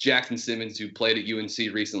 Jackson Simmons, who played at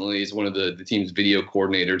UNC recently, is one of the team's video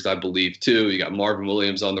coordinators, I believe, too. You got Marvin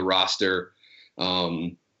Williams on the roster.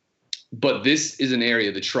 But this is an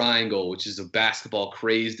area, the Triangle, which is a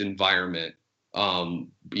basketball-crazed environment, one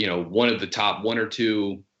of the top 1 or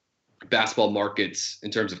 2 basketball markets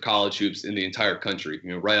in terms of college hoops in the entire country,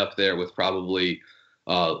 right up there with probably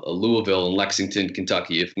Louisville and Lexington,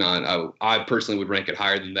 Kentucky. If not, I personally would rank it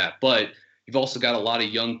higher than that. But you've also got a lot of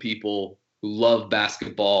young people who love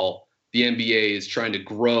basketball. The NBA is trying to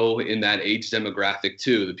grow in that age demographic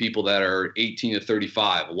too. The people that are 18 to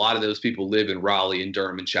 35, a lot of those people live in Raleigh and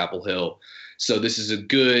Durham and Chapel Hill. So this is a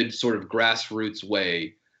good sort of grassroots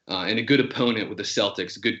way and a good opponent with the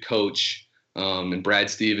Celtics, a good coach and Brad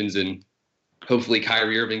Stevens, and hopefully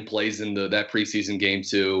Kyrie Irving plays in that preseason game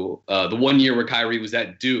too. The 1 year where Kyrie was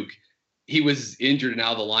at Duke, he was injured and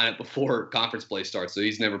out of the lineup before conference play starts, so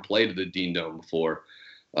he's never played at the Dean Dome before.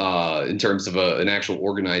 In terms of an actual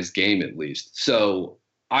organized game, at least. So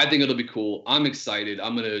I think it'll be cool. I'm excited.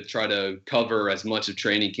 I'm going to try to cover as much of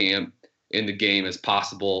training camp in the game as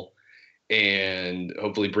possible and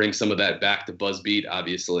hopefully bring some of that back to BuzzBeat,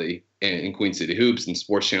 obviously, and in Queen City Hoops and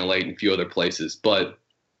Sports Channel 8 and a few other places. But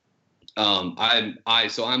so I'm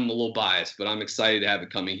a little biased, but I'm excited to have it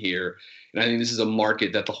coming here. And I think this is a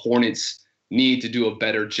market that the Hornets need to do a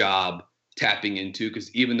better job tapping into, because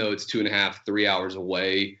even though it's 2.5-3 hours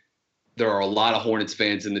away, there are a lot of Hornets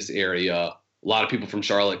fans in this area. A lot of people from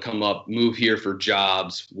Charlotte move here for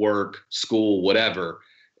jobs, work, school, whatever.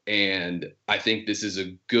 And I think this is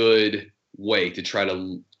a good way to try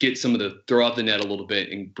to get throw out the net a little bit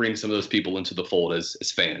and bring some of those people into the fold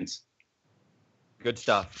as fans. Good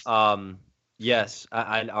stuff. Yes,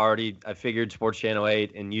 I figured Sports Channel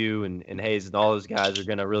 8 and you and Hayes and all those guys are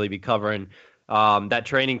going to really be covering that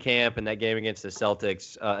training camp and that game against the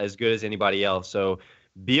Celtics as good as anybody else. So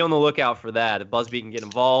be on the lookout for that. If Buzzbeat can get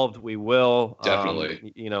involved, we will.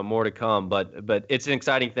 Definitely. More to come. But it's an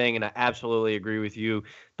exciting thing, and I absolutely agree with you.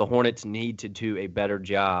 The Hornets need to do a better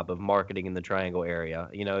job of marketing in the Triangle area.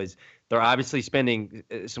 They're obviously spending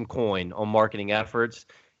some coin on marketing efforts,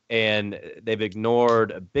 and they've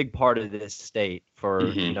ignored a big part of this state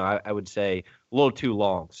for, I would say a little too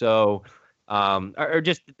long. So, or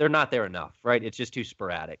just they're not there enough, right? It's just too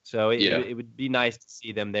sporadic. So it would be nice to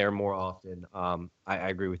see them there more often. I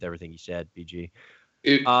agree with everything you said, BG.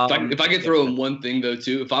 If I could throw in one thing though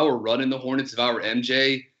too, if I were running the Hornets, if I were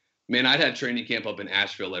MJ, man, I'd have training camp up in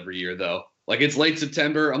Asheville every year though. Like it's late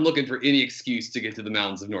September. I'm looking for any excuse to get to the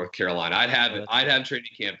mountains of North Carolina. I'd have training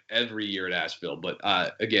camp every year at Asheville. But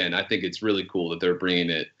again, I think it's really cool that they're bringing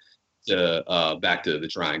it to back to the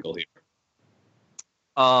Triangle here.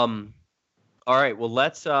 All right. Well,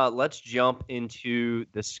 let's jump into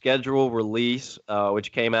the schedule release,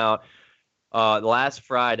 which came out last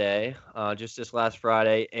Friday, just this last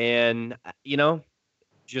Friday, and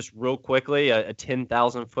just real quickly, a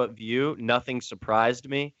 10,000-foot view. Nothing surprised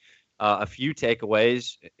me. A few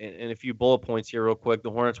takeaways and a few bullet points here real quick. The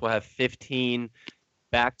Hornets will have 15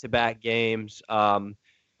 back-to-back games. Not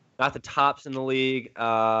the tops in the league.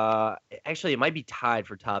 Actually, it might be tied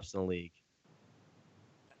for tops in the league.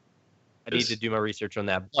 I need to do my research on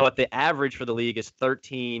that. But the average for the league is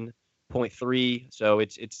 13.3, so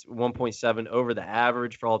it's 1.7 over the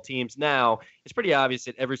average for all teams. Now, it's pretty obvious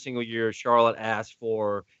that every single year Charlotte asks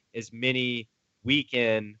for as many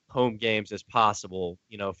weekend home games as possible,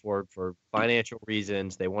 for financial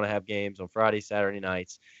reasons. They want to have games on Friday, Saturday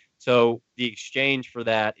nights. So the exchange for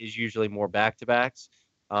that is usually more back-to-backs.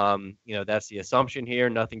 That's the assumption here.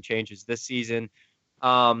 Nothing changes this season.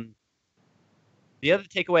 The other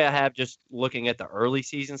takeaway I have just looking at the early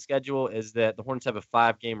season schedule is that the Hornets have a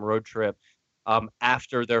 5-game road trip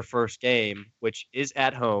after their first game, which is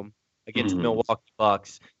at home against Milwaukee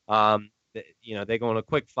Bucks. They go on a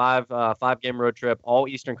quick five-game road trip, all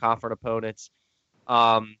Eastern Conference opponents.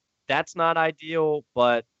 That's not ideal,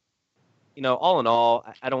 but all in all,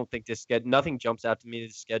 I don't think nothing jumps out to me.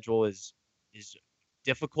 The schedule is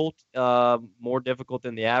difficult, more difficult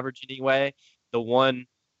than the average anyway. The one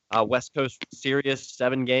West Coast serious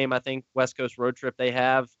 7-game, I think, West Coast road trip they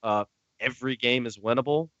have, every game is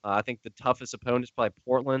winnable. I think the toughest opponent is probably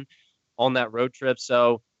Portland on that road trip.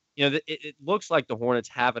 So, it looks like the Hornets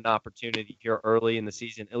have an opportunity here early in the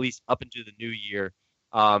season, at least up into the new year.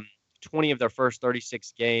 20 of their first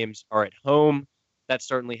 36 games are at home. That's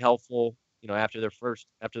certainly helpful, after their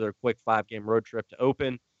quick 5-game road trip to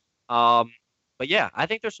open. But yeah, I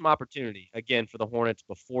think there's some opportunity again for the Hornets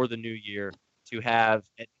before the new year to have,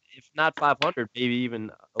 if not 500, maybe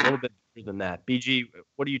even a little bit better than that. BG,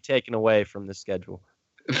 what are you taking away from this schedule?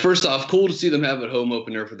 First off, cool to see them have a home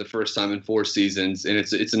opener for the first time in 4 seasons, and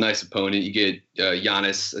it's a nice opponent. You get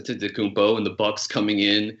Giannis Antetokounmpo and the Bucks coming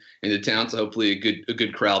into town, so hopefully a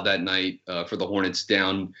good crowd that night for the Hornets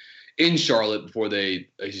down in Charlotte before they,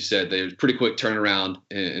 as you said, they pretty quick turnaround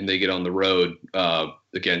and they get on the road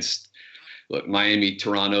against Miami,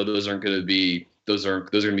 Toronto. Those are going to be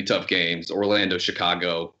tough games. Orlando,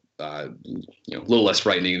 Chicago, a little less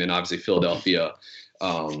frightening than obviously Philadelphia.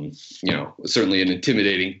 Certainly an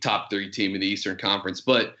intimidating top 3 team in the Eastern Conference.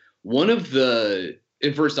 But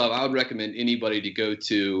first off, I would recommend anybody to go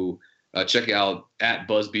to check out at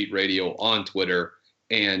Buzzbeat Radio on Twitter.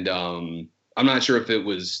 And I'm not sure if it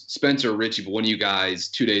was Spencer or Richie, but one of you guys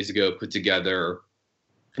 2 days ago put together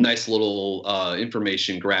a nice little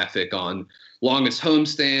information graphic on longest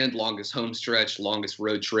homestand, longest home stretch, longest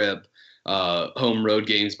road trip, home road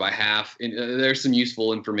games by half. And there's some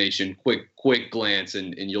useful information, quick glance,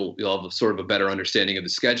 and you'll have sort of a better understanding of the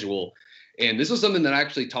schedule. And this was something that I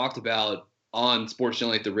actually talked about on Sports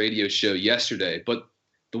Channel 8, the radio show yesterday. But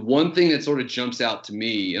the one thing that sort of jumps out to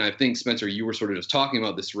me, and I think, Spencer, you were sort of just talking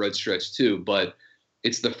about this road stretch too, but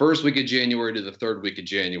it's the first week of January to the third week of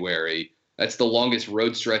January. That's the longest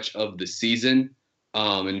road stretch of the season.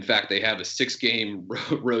 In fact, they have a 6-game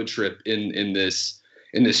road trip in this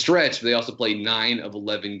stretch. They also play 9 of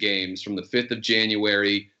 11 games from the 5th of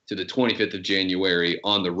January to the 25th of January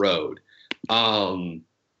on the road. That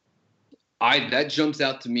jumps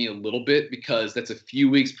out to me a little bit because that's a few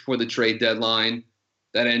weeks before the trade deadline.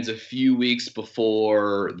 That ends a few weeks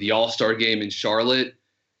before the All-Star game in Charlotte.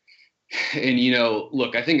 And,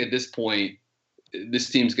 look, I think at this point, this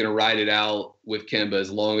team's going to ride it out with Kemba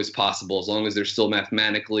as long as possible, as long as they're still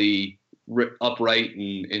mathematically upright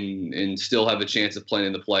and still have a chance of playing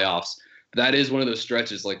in the playoffs. But that is one of those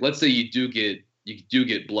stretches. Like, let's say you do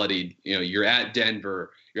get bloodied. You know, you're at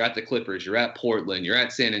Denver, you're at the Clippers, you're at Portland, you're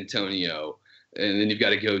at San Antonio, and then you've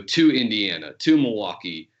got to go to Indiana, to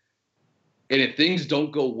Milwaukee. And if things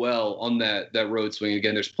don't go well on that road swing,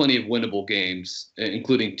 again, there's plenty of winnable games,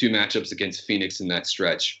 including 2 matchups against Phoenix in that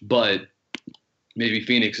stretch. But maybe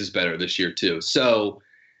Phoenix is better this year too. So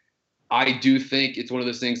I do think it's one of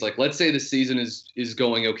those things, like, let's say the season is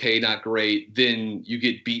going okay, not great, then you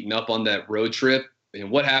get beaten up on that road trip.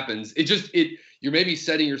 And what happens? You're maybe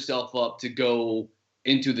setting yourself up to go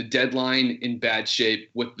into the deadline in bad shape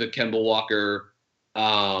with the Kemba Walker,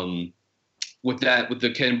 with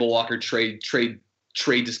the Kemba Walker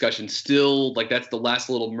trade discussion still, like, that's the last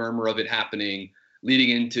little murmur of it happening leading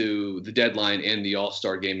into the deadline and the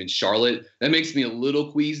All-Star game in Charlotte. That makes me a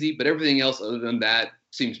little queasy, but everything else other than that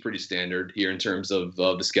seems pretty standard here in terms of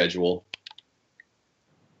the schedule.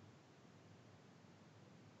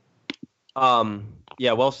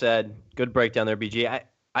 Yeah, well said. Good breakdown there, BG.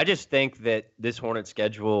 I just think that this Hornets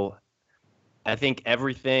schedule, I think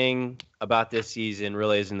everything about this season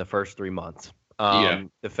really is in the first 3 months.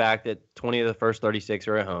 The fact that 20 of the first 36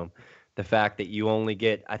 are at home, the fact that you only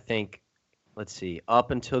get, I think, let's see,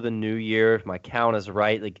 up until the new year, if my count is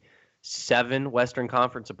right, like 7 Western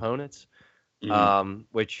Conference opponents,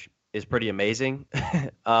 which is pretty amazing.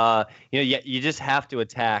 You just have to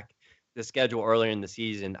attack the schedule earlier in the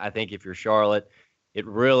season. I think if you're Charlotte, it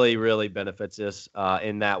really, really benefits us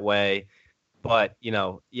in that way. But,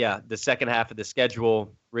 the second half of the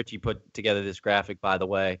schedule, Richie put together this graphic, by the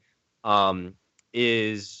way,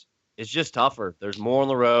 is just tougher. There's more on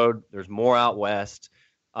the road. There's more out west.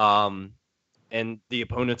 And the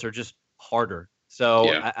opponents are just harder. So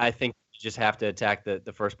I think you just have to attack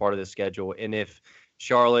the first part of the schedule. And if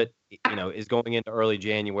Charlotte, is going into early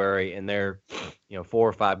January and they're, 4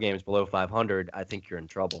 or 5 games below 500, I think you're in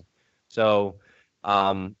trouble. So,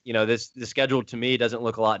 the schedule to me doesn't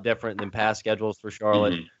look a lot different than past schedules for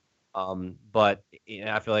Charlotte. But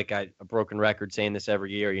I feel like a broken record saying this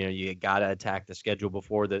every year. You got to attack the schedule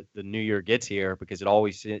before the new year gets here, because it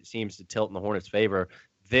always seems to tilt in the Hornets' favor.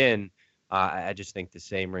 Then I just think the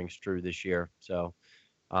same rings true this year. So,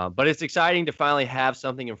 but it's exciting to finally have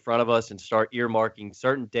something in front of us and start earmarking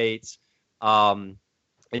certain dates.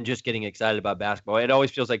 And just getting excited about basketball. It always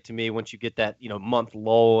feels like to me, once you get that, month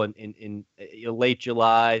lull in late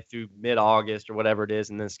July through mid-August or whatever it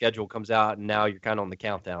is, and then the schedule comes out and now you're kind of on the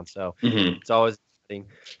countdown. So It's always exciting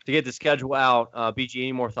to get the schedule out. BG,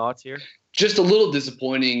 any more thoughts here? Just a little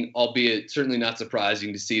disappointing, albeit certainly not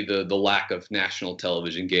surprising, to see the lack of national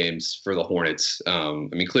television games for the Hornets.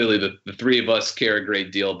 Clearly the three of us care a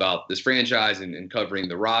great deal about this franchise and covering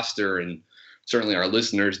the roster, and certainly our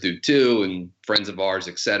listeners do too, and friends of ours,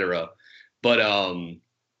 etc. But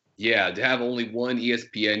to have only one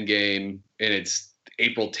ESPN game, and it's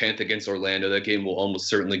April 10th against Orlando, that game will almost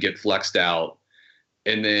certainly get flexed out.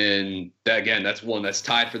 And then that's one that's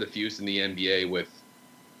tied for the fewest in the NBA with,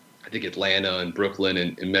 I think, Atlanta and Brooklyn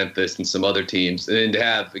and Memphis and some other teams. And then to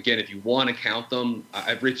have, again, if you want to count them,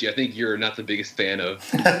 Richie, I think you're not the biggest fan of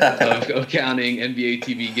counting NBA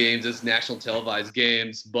TV games as national televised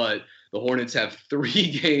games, but the Hornets have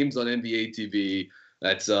 3 games on NBA TV.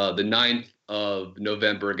 That's the 9th of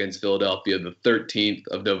November against Philadelphia, the 13th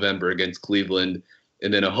of November against Cleveland,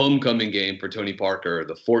 and then a homecoming game for Tony Parker,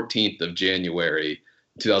 the 14th of January,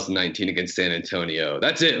 2019 against San Antonio.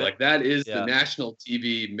 That's it. Like, that is the national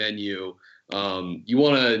TV menu. You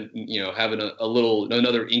want to, have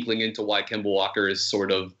another inkling into why Kemba Walker is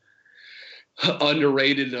sort of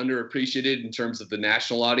underrated and underappreciated in terms of the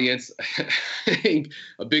national audience. I think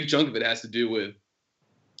a big chunk of it has to do with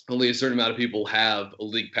only a certain amount of people have a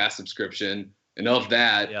league pass subscription, and of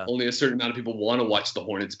that, only a certain amount of people want to watch the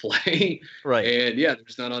Hornets play. Right. And they're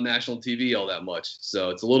just not on national TV all that much. So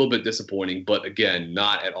it's a little bit disappointing, but again,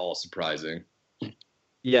 not at all surprising.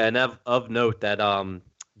 Yeah, and of note that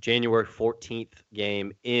January 14th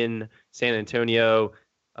game in San Antonio,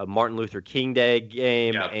 Martin Luther King Day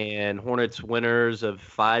game, and Hornets winners of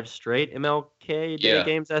 5 straight MLK Day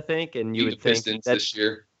games, I think. And you would think that this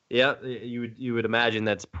year. Yeah, you would imagine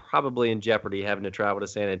that's probably in jeopardy having to travel to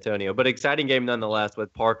San Antonio. But exciting game nonetheless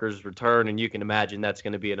with Parker's return, and you can imagine that's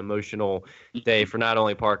going to be an emotional day for not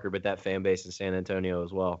only Parker but that fan base in San Antonio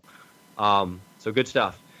as well. So good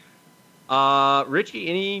stuff.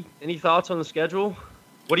 Richie, any thoughts on the schedule?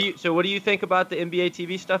 What do you think about the NBA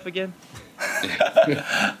TV stuff again?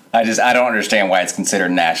 I don't understand why it's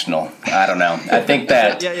considered national. I don't know. I think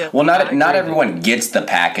that well, not everyone gets the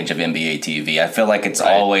package of NBA TV. I feel like it's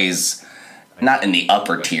always not in the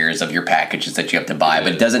upper tiers of your packages that you have to buy,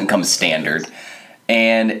 but it doesn't come standard.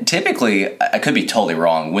 And typically, I could be totally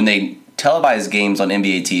wrong, when they televise games on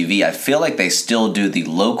NBA TV, I feel like they still do the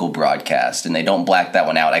local broadcast and they don't black that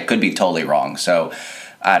one out. I could be totally wrong. So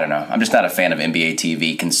I don't know. I'm just not a fan of NBA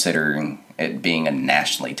TV considering it being a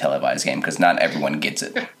nationally televised game because not everyone gets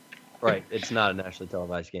it. Right. It's not a nationally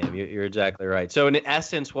televised game. You're exactly right. So in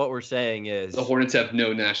essence, what we're saying is the Hornets have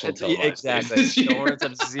no national televised exactly. The Hornets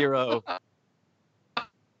have 0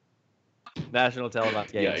 national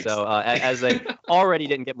televised games. Yikes. So as they already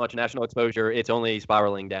didn't get much national exposure, it's only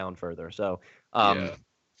spiraling down further. So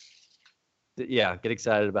get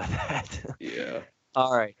excited about that. Yeah.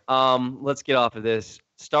 All right. Let's get off of this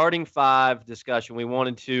starting 5 discussion. We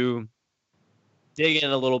wanted to dig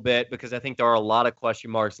in a little bit because I think there are a lot of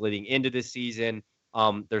question marks leading into this season.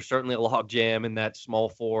 There's certainly a log jam in that small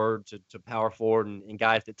forward to power forward and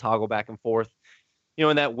guys that toggle back and forth,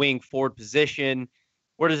 in that wing forward position.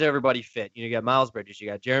 Where does everybody fit? You got Miles Bridges, you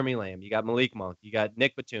got Jeremy Lamb, you got Malik Monk, you got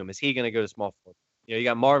Nick Batum. Is he going to go to small forward? You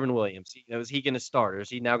got Marvin Williams. Is he going to start, or is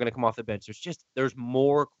he now going to come off the bench? There's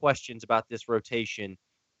more questions about this rotation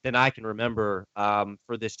than I can remember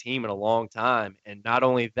for this team in a long time. And not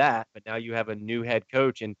only that, but now you have a new head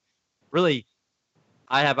coach. And really,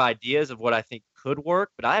 I have ideas of what I think could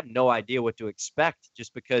work, but I have no idea what to expect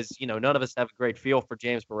just because, none of us have a great feel for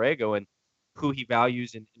James Borrego and who he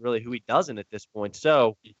values and really who he doesn't at this point.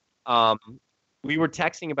 So we were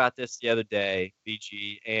texting about this the other day,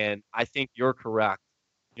 BG, and I think you're correct.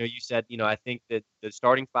 You said, I think that the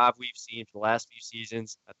starting 5 we've seen for the last few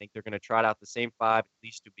seasons, I think they're going to trot out the same 5 at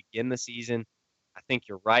least to begin the season. I think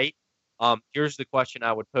you're right. Here's the question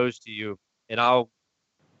I would pose to you, and I'll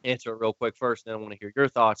answer it real quick first, and then I want to hear your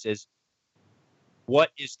thoughts, is what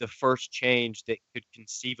is the first change that could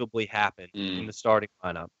conceivably happen in the starting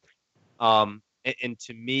lineup? And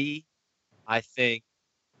to me, I think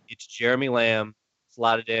it's Jeremy Lamb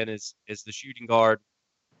slotted in as the shooting guard,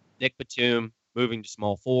 Nick Batum moving to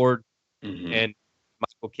small forward, and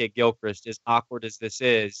Michael Kidd-Gilchrist, as awkward as this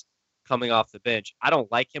is, coming off the bench. I don't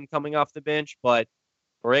like him coming off the bench, but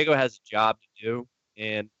Borrego has a job to do,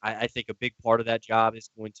 and I think a big part of that job is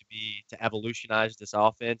going to be to evolutionize this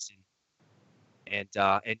offense and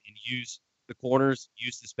use the corners,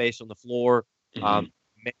 use the space on the floor,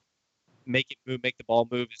 make it move, make the ball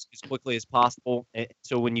move as quickly as possible. And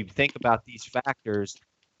so when you think about these factors,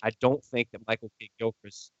 I don't think that Michael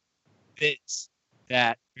Kidd-Gilchrist fits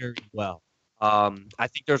that very well. I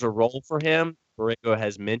think there's a role for him. Borrego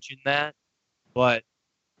has mentioned that, but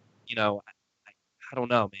I don't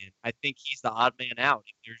know, man. I think he's the odd man out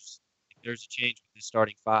if there's a change with the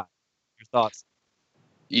starting 5. Your thoughts?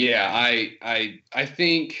 Yeah, I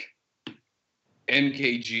think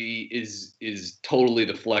MKG is totally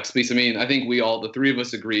the flex piece. I mean, I think the 3 of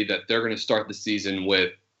us agree that they're going to start the season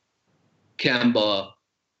with Kemba,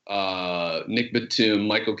 Nick Batum,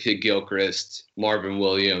 Michael Kidd-Gilchrist, Marvin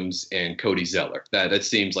Williams, and Cody Zeller. That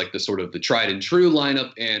seems like the sort of the tried and true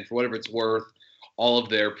lineup. And for whatever it's worth, all of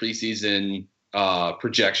their preseason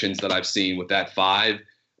projections that I've seen with that 5,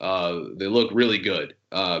 they look really good.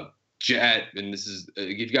 Jet, and this is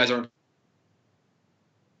if you guys aren't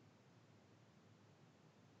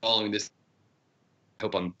following this, I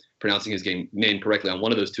hope I'm pronouncing his name correctly on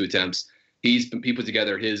one of those 2 attempts. He put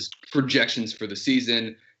together his projections for the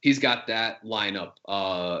season. He's got that lineup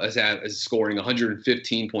as scoring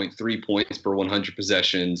 115.3 points per 100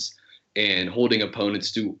 possessions and holding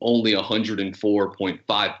opponents to only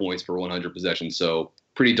 104.5 points per 100 possessions. So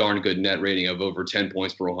pretty darn good net rating of over 10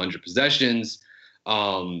 points per 100 possessions.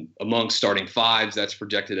 Amongst starting 5s, that's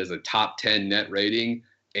projected as a top 10 net rating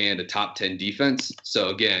and a top 10 defense. So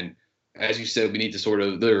again, as you said, we need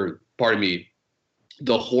to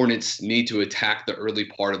the Hornets need to attack the early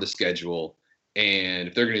part of the schedule. And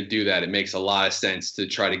if they're going to do that, it makes a lot of sense to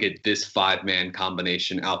try to get this 5-man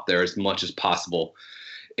combination out there as much as possible.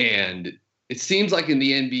 And it seems like in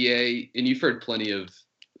the NBA, and you've heard plenty of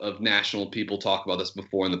national people talk about this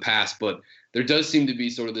before in the past, but there does seem to be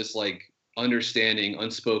sort of this understanding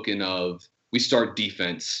unspoken of we start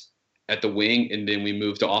defense at the wing and then we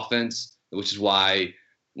move to offense, which is why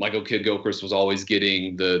Michael Kidd-Gilchrist was always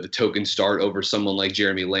getting the token start over someone like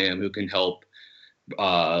Jeremy Lamb, who can help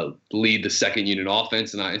lead the second unit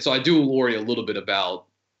offense. And so I do worry a little bit about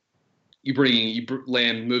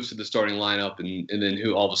Lamb moves to the starting lineup and then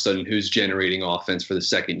all of a sudden who's generating offense for the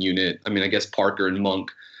second unit. I mean, I guess Parker and Monk,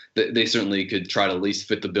 they certainly could try to at least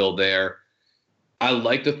fit the bill there. I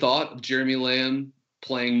like the thought of Jeremy Lamb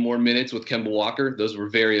playing more minutes with Kemba Walker. Those were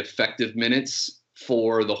very effective minutes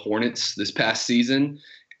for the Hornets this past season.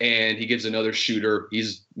 And he gives another shooter.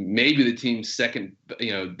 He's maybe the team's second,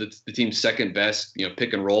 the team's second best,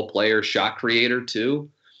 pick and roll player, shot creator too.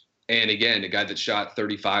 And again, a guy that shot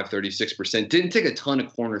 35, 36%, didn't take a ton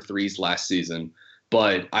of corner threes last season,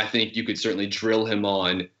 but I think you could certainly drill him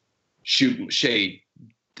on shoot shade,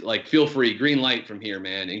 like feel free, green light from here,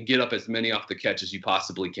 man, and get up as many off the catch as you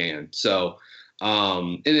possibly can. So,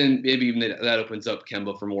 and then maybe even that opens up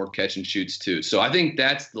Kemba for more catch and shoots too. So I think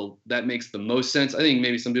that makes the most sense. I think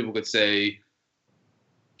maybe some people could say,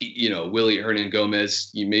 Willie Hernangomez,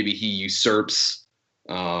 maybe he usurps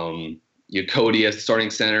Cody as the starting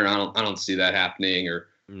center. I don't see that happening. Or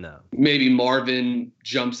no, maybe Marvin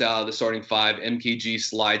jumps out of the starting five, MKG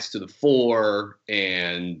slides to the 4,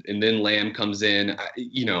 and then Lamb comes in,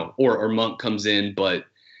 or Monk comes in, but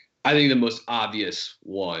I think the most obvious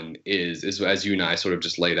one is as you and I sort of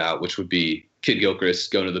just laid out, which would be Kid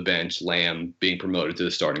Gilchrist going to the bench, Lamb being promoted to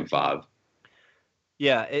the starting 5.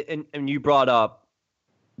 Yeah, and you brought up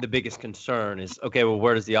the biggest concern is, okay, well,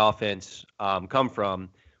 where does the offense come from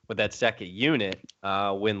with that second unit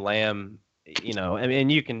when Lamb,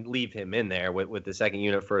 you can leave him in there with the second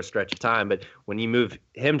unit for a stretch of time, but when you move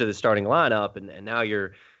him to the starting lineup and now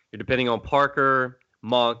you're depending on Parker,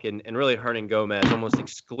 Monk, and really Hernangomez almost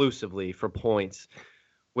exclusively for points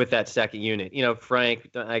with that second unit. Frank,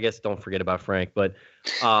 I guess don't forget about Frank, but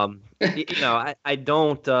I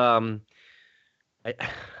don't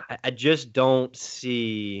I just don't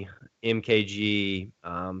see MKG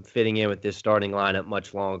fitting in with this starting lineup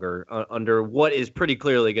much longer under what is pretty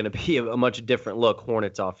clearly going to be a much different look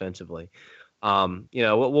Hornets offensively.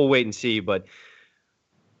 We'll wait and see, but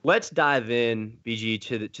let's dive in, BG,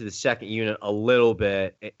 to the second unit a little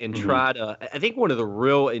bit and try to. I think one of the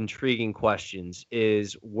real intriguing questions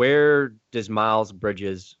is, where does Miles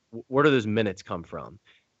Bridges? Where do those minutes come from?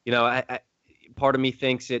 Part of me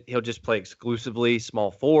thinks that he'll just play exclusively small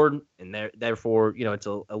forward, and therefore, it's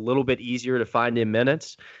a little bit easier to find him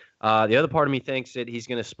minutes. The other part of me thinks that he's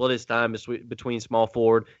going to split his time between small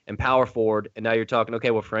forward and power forward. And now you're talking, okay,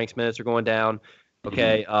 well, Frank's minutes are going down.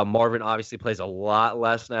 Okay, Marvin obviously plays a lot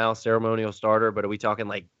less now, ceremonial starter, but are we talking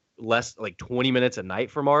less, like 20 minutes a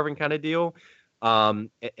night for Marvin kind of deal? And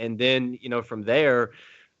then, from there,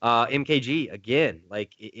 MKG, again,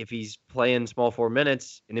 like if he's playing small 4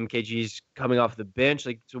 minutes and MKG's coming off the bench,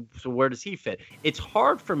 so where does he fit? It's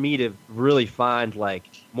hard for me to really find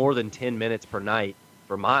more than 10 minutes per night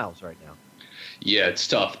for Miles right now. Yeah, it's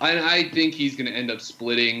tough. I think he's going to end up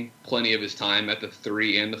splitting plenty of his time at the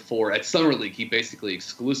 3 and the 4. At Summer League, he basically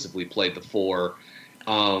exclusively played the 4.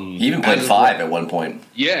 He even played 5 at one point.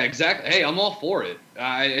 Yeah, exactly. Hey, I'm all for it.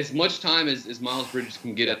 As much time as Miles Bridges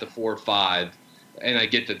can get at the 4 or 5, and I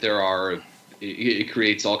get that it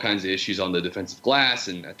creates all kinds of issues on the defensive glass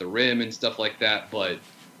and at the rim and stuff like that, but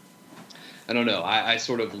I don't know. I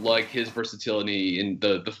sort of like his versatility, and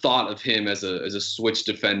the thought of him as a switch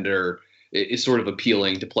defender is sort of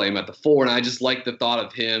appealing to play him at the 4. And I just like the thought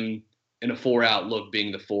of him in a 4-out look being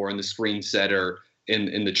the 4 and the screen setter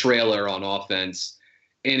in the trailer on offense.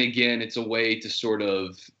 And again, it's a way to sort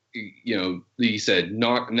of, you said,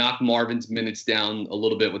 knock Marvin's minutes down a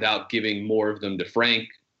little bit without giving more of them to Frank.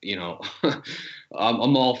 I'm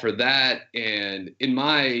all for that. And in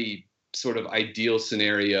my sort of ideal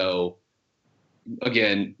scenario,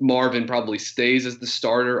 again, Marvin probably stays as the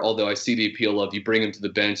starter, although I see the appeal of you bring him to the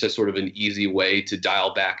bench as sort of an easy way to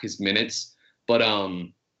dial back his minutes. But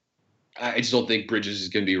I just don't think Bridges is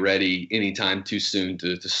going to be ready anytime too soon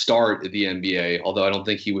to start at the NBA, although I don't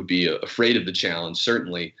think he would be afraid of the challenge,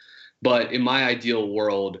 certainly. But in my ideal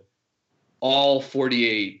world, all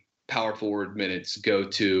 48 power forward minutes go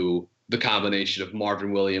to the combination of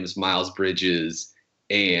Marvin Williams, Miles Bridges,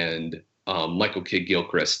 and Michael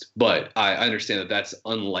Kidd-Gilchrist. But I understand that that's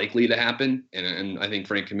unlikely to happen, and I think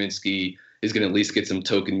Frank Kaminsky is going to at least get some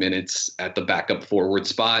token minutes at the backup forward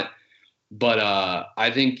spot. But I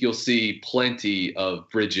think you'll see plenty of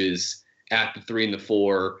Bridges at the 3 and the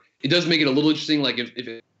 4. It does make it a little interesting, like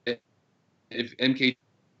if MK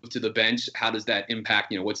to the bench, how does that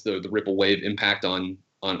impact, what's the ripple wave impact on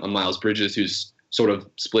Miles Bridges, who's sort of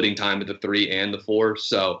splitting time at the 3 and the 4.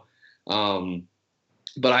 So,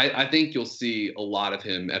 but I think you'll see a lot of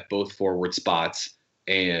him at both forward spots,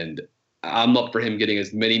 and I'm up for him getting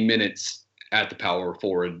as many minutes at the power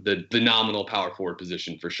forward, the nominal power forward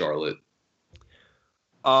position for Charlotte.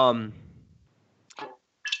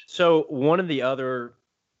 So one of the other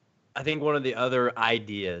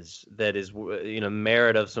ideas that is,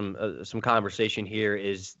 merit of some conversation here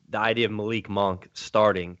is the idea of Malik Monk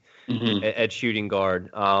starting. at shooting guard.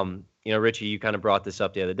 Richie, you kind of brought this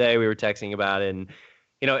up the other day. We were texting about it, and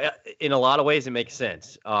in a lot of ways, it makes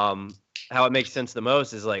sense. How it makes sense the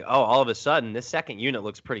most is like, all of a sudden, this second unit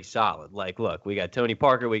looks pretty solid. Like, look, we got Tony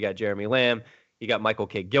Parker, we got Jeremy Lamb, you got Michael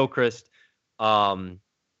Kidd-Gilchrist, Frank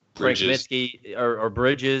Kaminsky or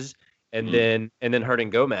Bridges, and then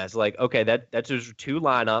Hernangomez. Like, okay, that's those 2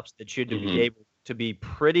 lineups that should be able to be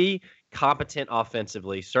pretty competent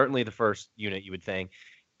offensively. Certainly the first unit, you would think.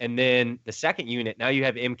 And then the second unit, now you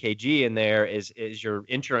have MKG in there is your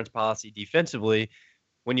insurance policy defensively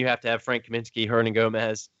when you have to have Frank Kaminsky,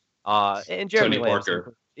 Hernangomez, and Jeremy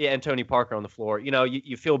Parker. And Tony Parker on the floor.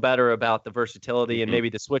 You feel better about the versatility and maybe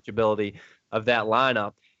the switchability of that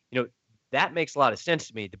lineup. That makes a lot of sense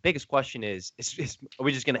to me. The biggest question is are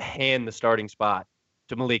we just going to hand the starting spot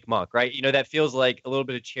to Malik Monk, right? That feels like a little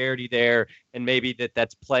bit of charity there, and maybe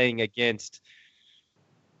that's playing against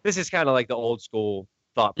 – this is kind of like the old school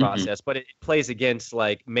thought process, but it plays against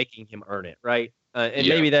like making him earn it, right?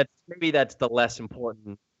 Maybe that's the less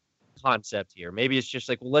important concept here. Maybe it's just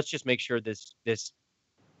like, well, let's just make sure this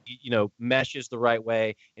meshes the right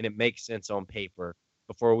way and it makes sense on paper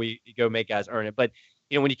before we go make guys earn it. But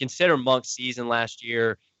when you consider Monk's season last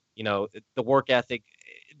year, the work ethic,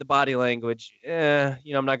 the body language,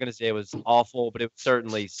 I'm not going to say it was awful, but it was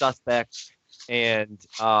certainly suspect. And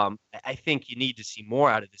I think you need to see more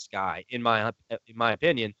out of this guy, in my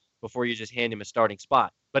opinion, before you just hand him a starting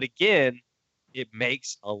spot. But again, it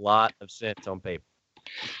makes a lot of sense on paper.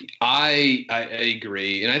 I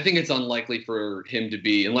agree, and I think it's unlikely for him to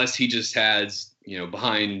be, unless he just has,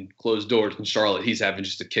 behind closed doors in Charlotte, he's having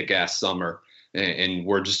just a kick-ass summer, and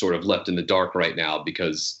we're just sort of left in the dark right now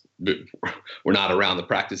because we're not around the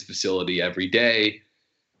practice facility every day.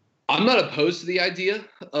 I'm not opposed to the idea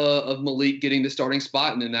of Malik getting the starting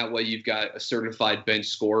spot, and then that way you've got a certified bench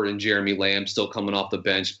scorer in Jeremy Lamb still coming off the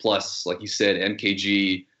bench, plus, like you said,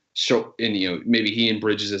 MKG, and maybe he and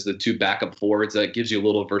Bridges as the 2 backup forwards. That gives you a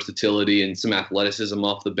little versatility and some athleticism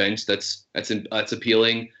off the bench. That's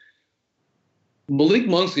appealing. Malik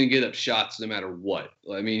Monk's gonna get up shots no matter what.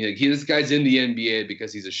 I mean, this guy's in the NBA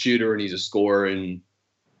because he's a shooter and he's a scorer, and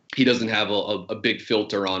he doesn't have a big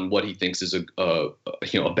filter on what he thinks is a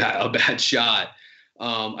bad shot.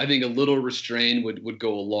 I think a little restraint would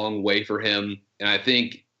go a long way for him, and I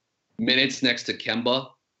think minutes next to Kemba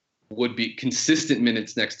would be consistent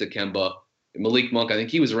minutes next to Kemba. Malik Monk, I think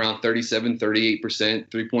he was around 37, 38%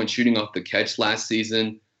 3-point shooting off the catch last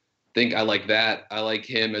season. I think I like that. I like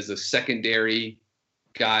him as a secondary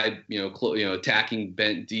guy, attacking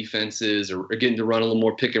bent defenses or getting to run a little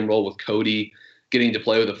more pick and roll with Cody, getting to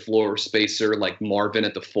play with a floor spacer like Marvin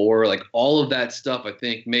at the 4, like all of that stuff, I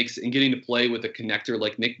think and getting to play with a connector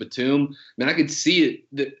like Nick Batum. Man, I could see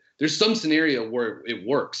it. There's some scenario where it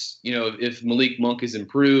works. If Malik Monk is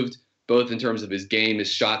improved, both in terms of his game,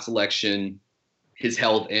 his shot selection, his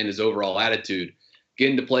health, and his overall attitude,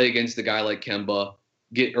 getting to play against a guy like Kemba,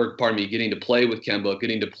 getting to play with Kemba,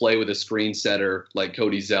 getting to play with a screen setter like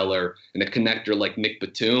Cody Zeller and a connector like Nick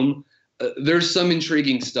Batum. There's some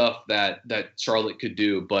intriguing stuff that Charlotte could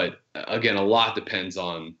do, but again, a lot depends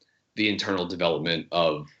on the internal development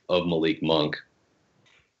of Malik Monk.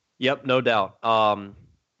 Yep, no doubt.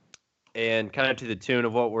 And kind of to the tune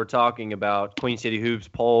of what we're talking about, Queen City Hoops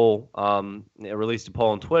poll, released a poll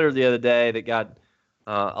on Twitter the other day that got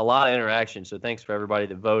a lot of interaction. So thanks for everybody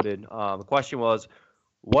that voted. The question was,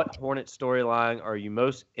 what Hornets storyline are you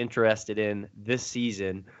most interested in this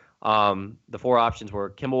season? The 4 options were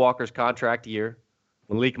Kemba Walker's contract year,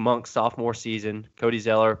 Malik Monk's sophomore season, Cody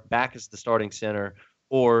Zeller back as the starting center,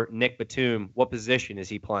 or Nick Batum. What position is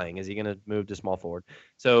he playing? Is he going to move to small forward?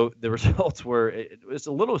 So the results it was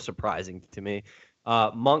a little surprising to me.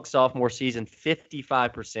 Monk sophomore season,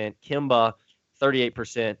 55%, Kemba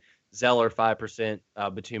 38%, Zeller 5%,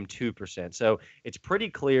 Batum 2%. So it's pretty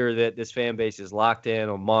clear that this fan base is locked in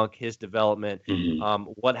on Monk, his development,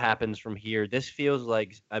 what happens from here. This feels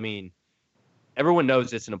like, everyone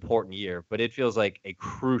knows it's an important year, but it feels like a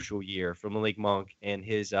crucial year for Malik Monk and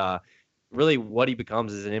his really what he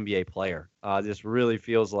becomes as an NBA player. This really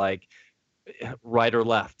feels like right or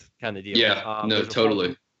left kind of deal. Yeah, no,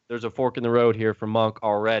 totally. There's a fork in the road here for Monk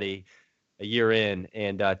already a year in,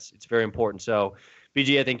 and it's very important. So,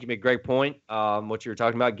 BG, I think you made a great point. What you were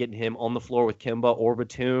talking about, getting him on the floor with Kemba or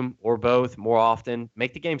Batum or both more often,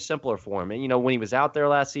 make the game simpler for him. And, when he was out there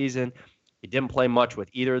last season, he didn't play much with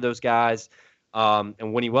either of those guys.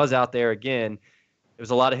 And when he was out there again, it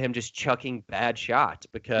was a lot of him just chucking bad shots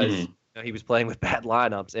because he was playing with bad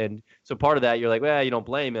lineups. And so part of that, you're like, well, you don't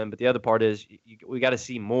blame him. But the other part is we got to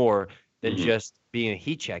see more than just being a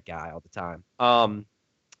heat check guy all the time.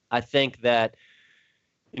 I think that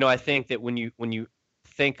I think that when you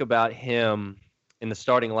think about him in the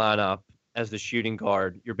starting lineup as the shooting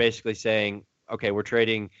guard, you're basically saying, okay, we're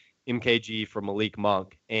trading MKG for Malik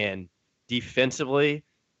Monk, and defensively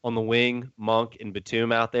on the wing, Monk and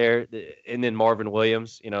Batum out there, and then Marvin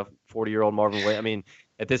Williams, 40-year-old Marvin Williams. I mean,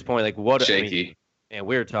 at this point, like what? Shaky. I mean, and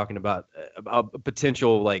we're talking about a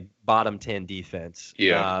potential like bottom 10 defense.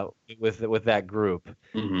 Yeah. With that group.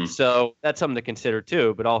 Mm-hmm. So that's something to consider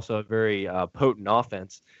too, but also a very potent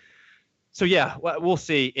offense. So yeah, we'll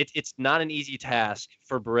see. It's not an easy task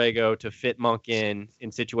for Borrego to fit Monk in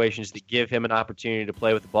situations that give him an opportunity to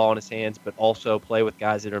play with the ball in his hands, but also play with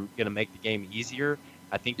guys that are going to make the game easier.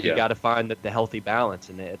 I think you got to find the healthy balance,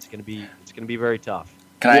 and it's going to be very tough.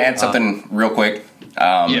 Can I add something real quick?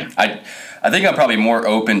 I think I'm probably more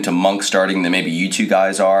open to Monk starting than maybe you two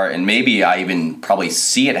guys are, and maybe I even probably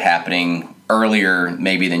see it happening earlier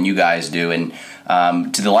maybe than you guys do. And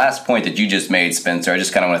to the last point that you just made, Spencer, I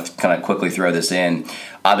just kind of want to quickly throw this in.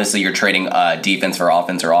 Obviously, you're trading defense for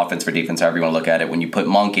offense or offense for defense, however you want to look at it, when you put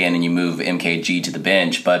Monk in and you move MKG to the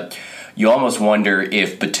bench. But you almost wonder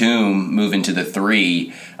if Batum moving to the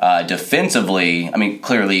 3 defensively. I mean,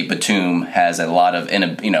 clearly Batum has a lot of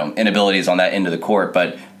inabilities on that end of the court,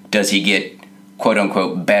 but does he get quote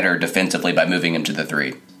unquote better defensively by moving him to the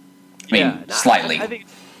 3? I mean, slightly.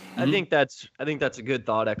 I think that's a good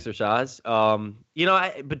thought exercise.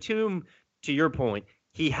 Batum, to your point,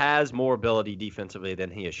 he has more ability defensively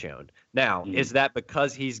than he has shown. Now, is that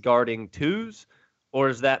because he's guarding 2s, or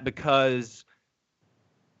is that because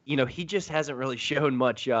he just hasn't really shown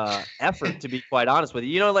much effort, to be quite honest with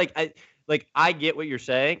you. I get what you're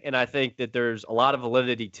saying, and I think that there's a lot of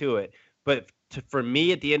validity to it. But for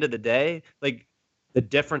me, at the end of the day, like, the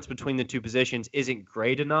difference between the two positions isn't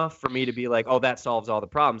great enough for me to be like, oh, that solves all the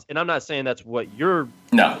problems. And I'm not saying that's what you're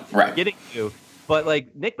getting to, but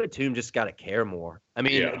like Nick Batum just got to care more. I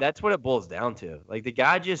mean, that's what it boils down to. Like, the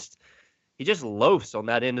guy he just loafs on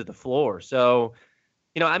that end of the floor. So,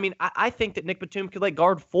 I think that Nick Batum could like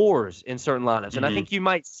guard 4s in certain lineups. And I think you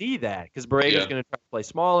might see that because Borrego's going to try to play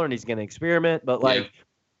smaller and he's going to experiment. But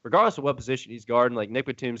regardless of what position he's guarding, like Nick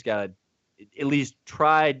Batum's got to at least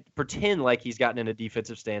pretend like he's gotten in a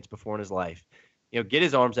defensive stance before in his life. Get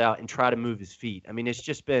his arms out and try to move his feet. I mean, it's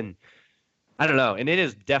just been, I don't know. And it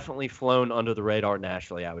has definitely flown under the radar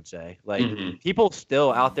nationally, I would say. Like, people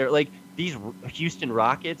still out there, like these Houston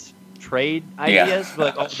Rockets trade ideas,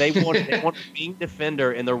 but they want a wing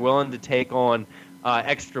defender and they're willing to take on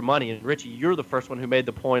extra money. And Richie, you're the first one who made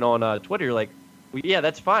the point on Twitter. You're like, well, yeah,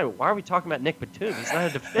 that's fine. Why are we talking about Nick Batum? He's not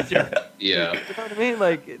a defender. Yeah. You know what I mean?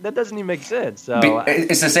 Like, that doesn't even make sense. So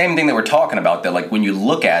it's the same thing that we're talking about, that like when you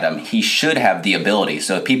look at him, he should have the ability.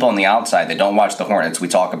 So people on the outside that don't watch the Hornets, we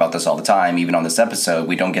talk about this all the time, even on this episode,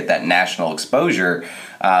 we don't get that national exposure.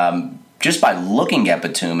 Just by looking at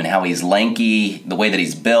Batum and how he's lanky, the way that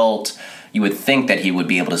he's built, you would think that he would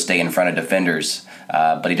be able to stay in front of defenders,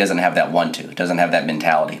 but he doesn't have that 1-2, doesn't have that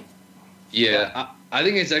mentality. Yeah, I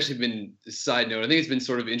think it's actually been a side note. I think it's been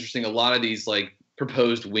sort of interesting. A lot of these like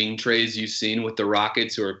proposed wing trades you've seen with the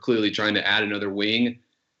Rockets, who are clearly trying to add another wing.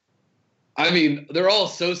 I mean, they're all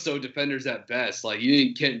so-so defenders at best. Like, you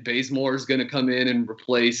think Kent Bazemore is going to come in and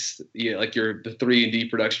replace the 3-and-D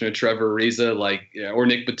production of Trevor Ariza, or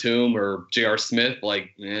Nick Batum or J.R. Smith.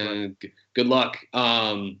 Good luck.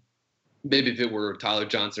 Maybe if it were Tyler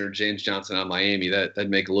Johnson or James Johnson on Miami, that'd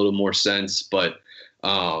make a little more sense. But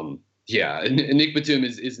Nick Batum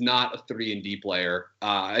is not a 3-and-D player.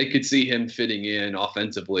 I could see him fitting in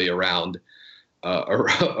offensively around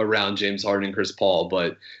James Harden and Chris Paul,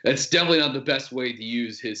 but that's definitely not the best way to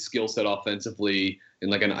use his skill set offensively in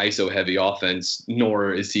like an ISO-heavy offense,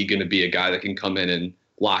 nor is he going to be a guy that can come in and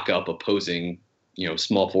lock up opposing,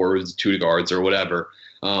 small forwards, 2 guards or whatever.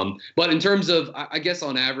 But in terms of, I guess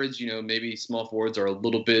on average, maybe small forwards are a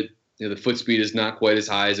little bit, the foot speed is not quite as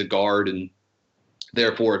high as a guard, and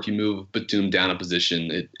therefore if you move Batum down a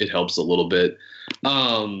position, it helps a little bit.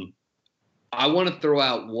 I want to throw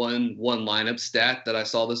out one lineup stat that I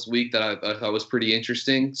saw this week that I thought was pretty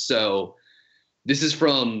interesting. So this is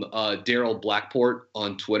from Daryl Blackport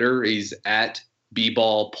on Twitter. He's at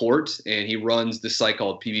bballport, and he runs this site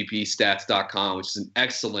called pvpstats.com, which is an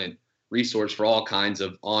excellent resource for all kinds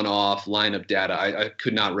of on-off lineup data. I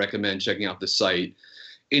could not recommend checking out the site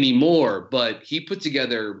anymore, but he put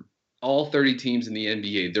together all 30 teams in the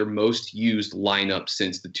NBA, their most used lineup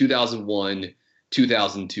since the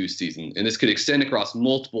 2001-2002 season. And this could extend across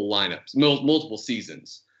multiple lineups, multiple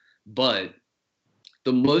seasons. But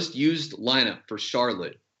the most used lineup for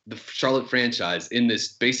Charlotte, the Charlotte franchise, in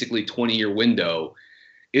this basically 20-year window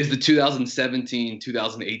is the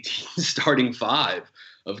 2017-2018 starting 5.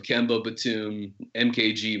 of Kemba, Batum,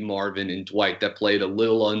 MKG, Marvin, and Dwight that played a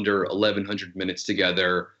little under 1,100 minutes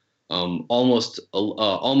together. Almost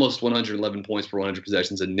 111 points per 100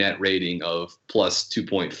 possessions, a net rating of plus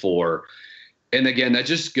 2.4. And again, that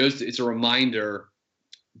just it's a reminder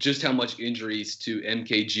just how much injuries to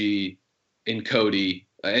MKG and Cody,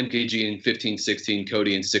 MKG in 15-16,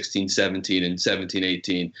 Cody in 16-17, and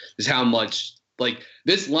 17-18, is how much, like,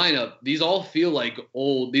 this lineup, these all feel like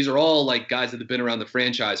old. These are all like guys that have been around the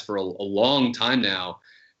franchise for a long time now,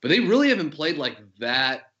 but they really haven't played like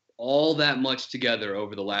that all that much together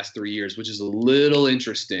over the last 3 years, which is a little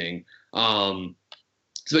interesting,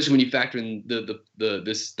 especially when you factor in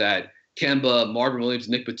that Kemba, Marvin Williams,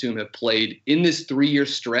 Nick Batum have played in this 3-year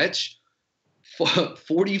stretch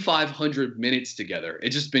 4,500 minutes together.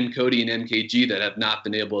 It's just been Cody and MKG that have not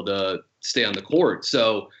been able to stay on the court.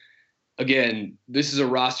 So again, this is a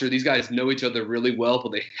roster. These guys know each other really well,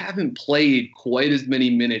 but they haven't played quite as many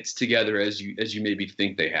minutes together as you maybe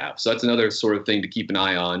think they have. So that's another sort of thing to keep an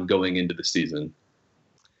eye on going into the season.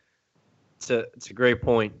 It's a great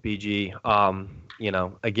point, BG.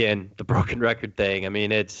 Again, the broken record thing. I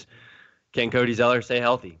mean, it's, can Cody Zeller stay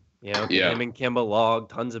healthy? Can him and Kemba log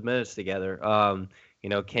tons of minutes together?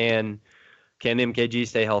 Can MKG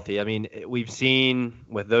stay healthy? I mean, we've seen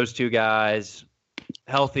with those two guys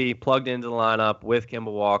healthy, plugged into the lineup with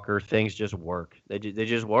Kemba Walker, things just work. They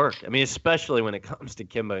just work. I mean, especially when it comes to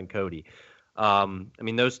Kemba and Cody. I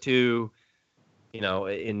mean, those two,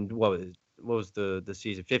 in what was the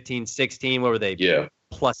season? 15-16, what were they? Yeah.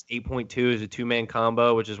 Plus 8.2 is a two-man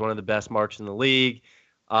combo, which is one of the best marks in the league.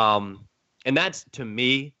 And that's, to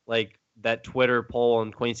me, like that Twitter poll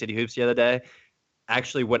on Queen City Hoops the other day,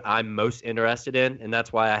 actually what I'm most interested in, and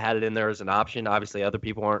that's why I had it in there as an option. Obviously, other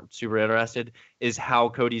people aren't super interested, is how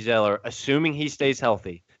Cody Zeller, assuming he stays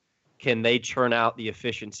healthy, can they churn out the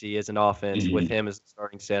efficiency as an offense with him as the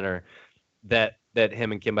starting center that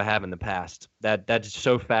him and Kemba have in the past. That's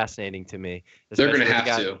so fascinating to me. They're going to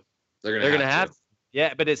have to. They're going to have to.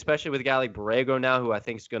 Yeah, but especially with a guy like Borrego now, who I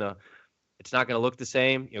think it's not going to look the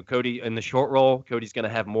same. Cody in the short roll, Cody's going to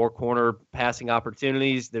have more corner passing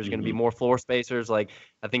opportunities. There's going to be more floor spacers. Like,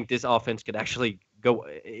 I think this offense could actually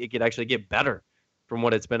get better from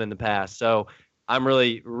what it's been in the past. So I'm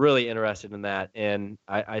really, really interested in that. And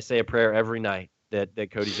I say a prayer every night that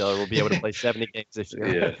Cody Zeller will be able to play 70 games this year.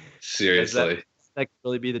 Yeah, seriously. That could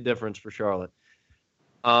really be the difference for Charlotte.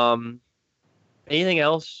 Anything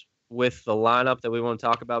else with the lineup that we want to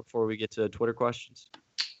talk about before we get to Twitter questions?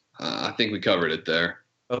 I think we covered it there.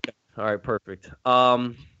 Okay. All right. Perfect.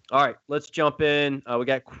 All right. Let's jump in. We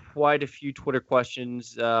got quite a few Twitter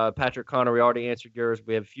questions. Patrick Connor, we already answered yours.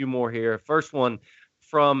 We have a few more here. First one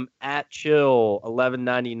from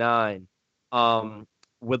 @chill1199.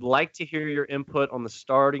 Would like to hear your input on the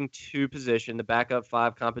starting 2 position, the backup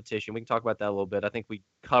 5 competition. We can talk about that a little bit. I think we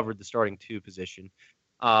covered the starting 2 position.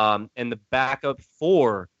 And the backup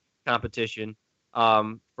 4 competition.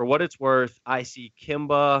 For what it's worth, I see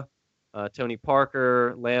Kemba, Tony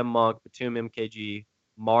Parker, Lamb Monk, Batum, MKG,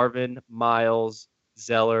 Marvin, Miles,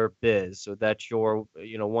 Zeller, Biz. So that's your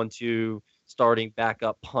 1-2 starting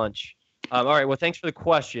backup punch. All right. Well, thanks for the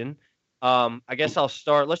question. I guess I'll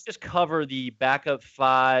start. Let's just cover the backup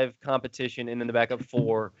 5 competition and then the backup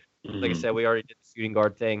 4. Like I said, we already did the shooting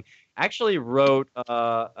guard thing. I actually wrote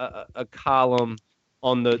a column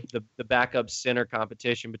on the backup center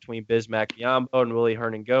competition between Bismack Biyombo and Willie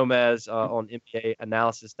Hernangomez on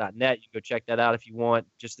NBAanalysis.net. You can go check that out if you want,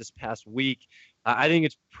 just this past week. I think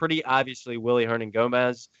it's pretty obviously Willie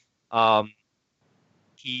Hernangomez.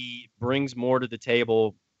 He brings more to the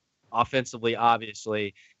table offensively,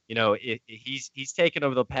 obviously. He's taken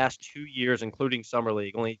over the past 2 years, including Summer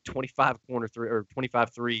League, only 25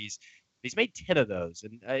 25 threes. He's made 10 of those.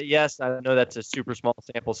 And yes, I know that's a super small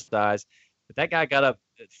sample size, but that guy got up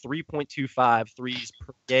 3.25 threes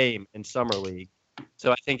per game in Summer League.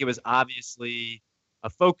 So I think it was obviously a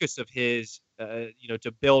focus of his,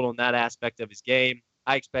 to build on that aspect of his game.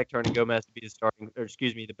 I expect Hernangomez to be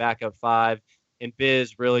the backup 5, and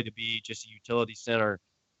Biz really to be just a utility center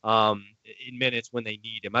in minutes when they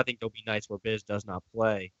need him. I think there'll be nights where Biz does not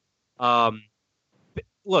play.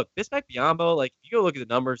 Look, Bismack Biyombo, like, if you go look at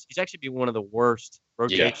the numbers, he's actually been one of the worst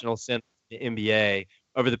rotational centers in the NBA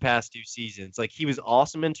over the past 2 seasons. Like, he was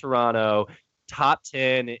awesome in Toronto, top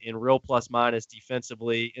 10 in real plus minus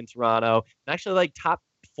defensively in Toronto, and actually like top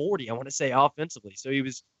 40, I want to say, offensively. So he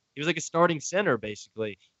was like a starting center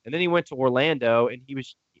basically. And then he went to Orlando, and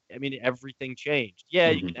everything changed.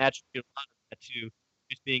 Yeah, you can attribute a lot of that to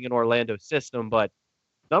just being an Orlando system, but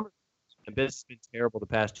numbers and business has been terrible the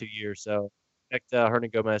past 2 years. So expect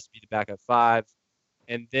Hernangomez to be the backup 5.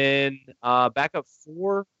 And then backup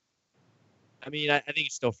 4, I mean, I think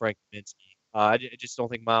it's still Frank Kaminsky. I just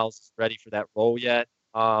don't think Miles is ready for that role yet.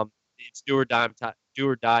 It's do or die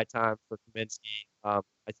time for Kaminsky. I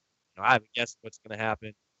haven't guessed what's going to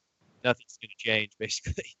happen. Nothing's going to change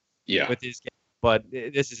basically with his game. But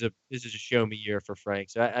this is a show me year for Frank.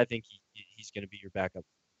 So I think he's going to be your backup.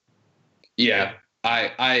 Yeah,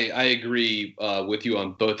 I agree with you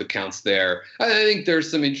on both accounts there. I think there's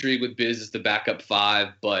some intrigue with Biz as the backup 5,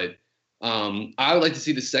 but I would like to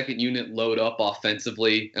see the second unit load up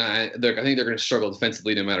offensively. I think they're going to struggle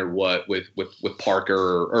defensively no matter what with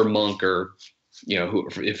Parker or Monk or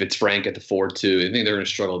if it's Frank at the 4-2. I think they're going to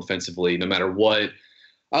struggle defensively no matter what.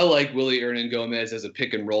 I like Willie Hernangomez as a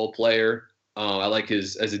pick and roll player. I like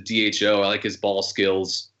his as a DHO. I like his ball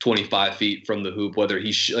skills, 25 feet from the hoop. Whether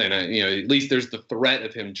he at least there's the threat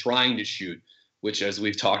of him trying to shoot, which, as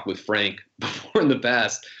we've talked with Frank before in the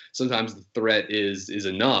past, sometimes the threat is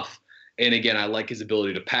enough. And again, I like his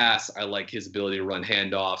ability to pass. I like his ability to run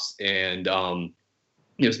handoffs. And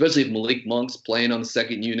especially if Malik Monk's playing on the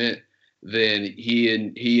second unit, then he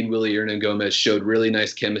and Willie Hernangomez showed really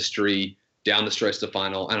nice chemistry down the stretch to the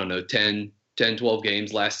final, 10-12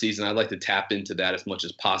 games last season. I'd like to tap into that as much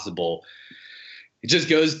as possible. It's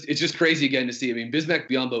just crazy again to see. I mean, Bismack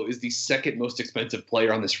Biyombo is the second most expensive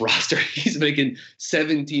player on this roster. He's making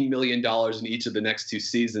 $17 million in each of the next 2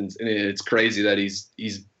 seasons. And it's crazy that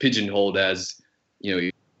he's pigeonholed as,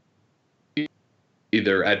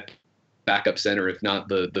 either at backup center, if not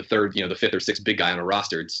the third, the 5th or 6th big guy on a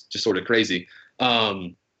roster. It's just sort of crazy.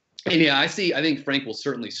 And yeah, I think Frank will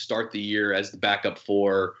certainly start the year as the backup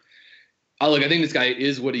 4. I think this guy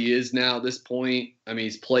is what he is now at this point. I mean,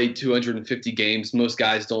 he's played 250 games. Most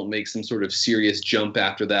guys don't make some sort of serious jump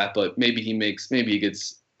after that, but maybe he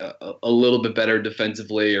gets a little bit better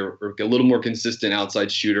defensively or a little more consistent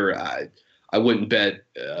outside shooter. I wouldn't bet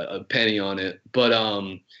a penny on it. But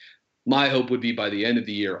my hope would be by the end of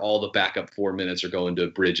the year, all the backup 4 minutes are going to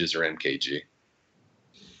Bridges or MKG.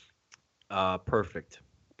 Perfect.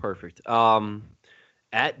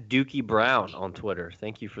 At Dookie Brown on Twitter.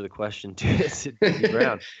 Thank you for the question, too. Dookie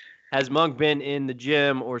Brown. Has Monk been in the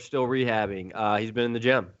gym or still rehabbing? He's been in the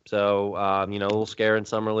gym. So, a little scare in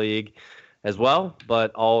Summer League as well,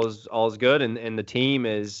 but all is good. And the team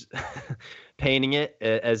is painting it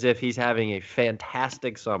as if he's having a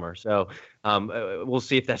fantastic summer. So we'll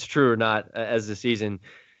see if that's true or not as the season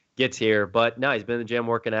gets here. But no, he's been in the gym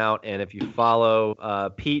working out. And if you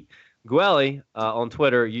follow Pete Gueli on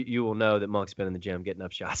Twitter, you will know that Monk's been in the gym getting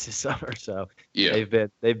up shots this summer. So yeah,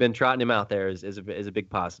 they've been trotting him out there is a big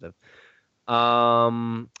positive. All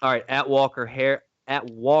right, at Walker_Harris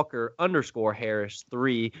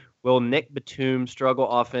 3. Will Nick Batum struggle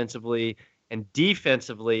offensively and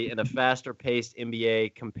defensively in a faster paced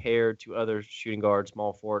NBA compared to other shooting guard,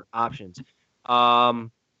 small forward options?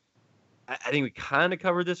 I think we kind of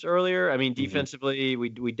covered this earlier. I mean, defensively,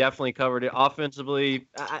 we definitely covered it. Offensively,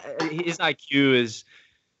 his IQ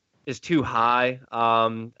is too high.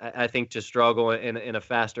 I think to struggle in a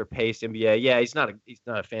faster paced NBA. Yeah, he's not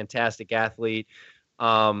a fantastic athlete.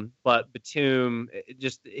 But Batum,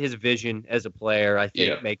 just his vision as a player, I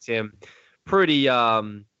think makes him pretty.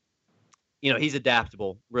 He's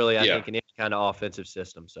adaptable. Really, I think in any kind of offensive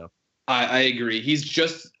system. So I agree. He's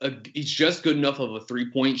just good enough of a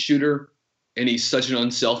 3-point shooter. And he's such an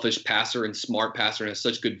unselfish passer and smart passer and has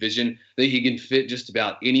such good vision that he can fit just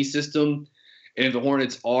about any system. And if the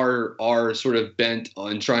Hornets are sort of bent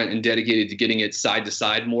on trying and dedicated to getting it side to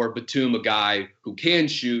side more, Batum, a guy who can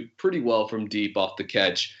shoot pretty well from deep off the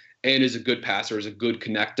catch and is a good passer, is a good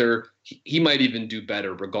connector, he might even do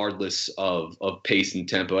better regardless of pace and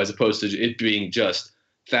tempo, as opposed to it being just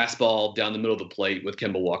fastball down the middle of the plate with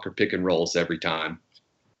Kemba Walker pick and rolls every time.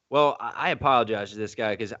 Well, I apologize to this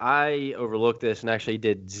guy because I overlooked this and actually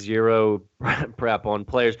did zero prep on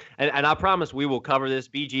players. And I promise we will cover this.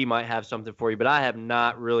 BG might have something for you, but I have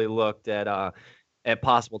not really looked at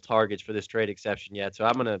possible targets for this trade exception yet. So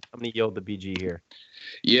I'm gonna yield the BG here.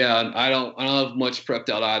 Yeah, I don't have much prepped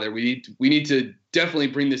out either. We need to definitely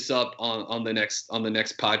bring this up on the next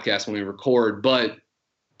podcast when we record. But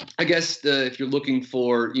I guess if you're looking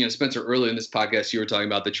for, Spencer, earlier in this podcast, you were talking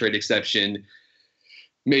about the trade exception.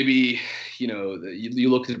 Maybe, you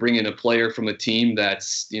look to bring in a player from a team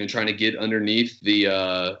that's, trying to get underneath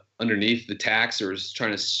the tax or is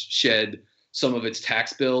trying to shed some of its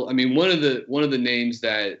tax bill. I mean, one of the names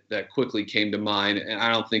that quickly came to mind, and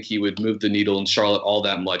I don't think he would move the needle in Charlotte all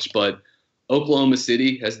that much, but Oklahoma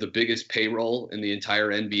City has the biggest payroll in the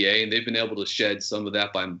entire NBA, and they've been able to shed some of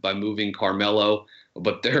that by moving Carmelo,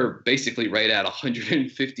 but they're basically right at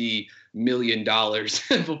 $150 million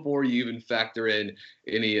before you even factor in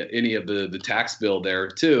any of the tax bill there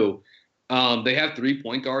too. They have 3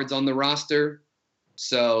 point guards on the roster.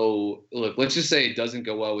 So look, let's just say it doesn't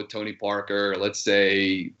go well with Tony Parker. Let's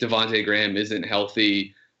say Devontae Graham isn't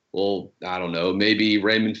healthy. Well, I don't know. Maybe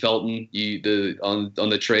Raymond Felton, on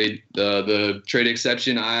the trade, the trade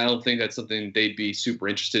exception. I don't think that's something they'd be super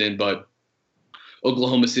interested in. But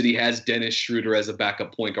Oklahoma City has Dennis Schroeder as a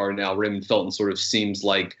backup point guard now. Raymond Felton sort of seems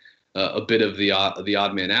like a bit of the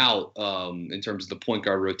odd man out in terms of the point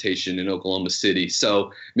guard rotation in Oklahoma City.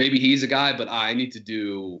 So maybe he's a guy, but I need to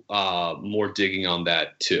do more digging on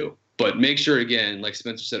that too. But make sure, again, like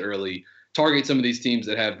Spencer said early, target some of these teams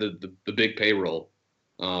that have the big payroll.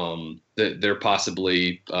 That they're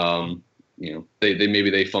possibly,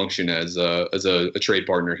 they function as a trade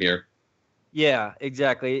partner here. Yeah,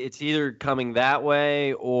 exactly. It's either coming that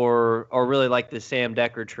way or really like the Sam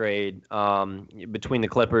Dekker trade between the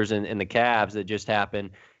Clippers and the Cavs that just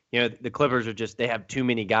happened. You know, the Clippers they have too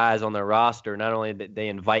many guys on their roster. Not only that they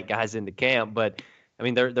invite guys into camp, but I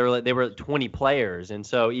mean they were 20 players, and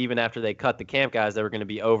so even after they cut the camp guys, they were going to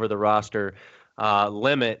be over the roster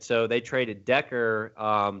limit. So they traded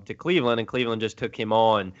Dekker to Cleveland, and Cleveland just took him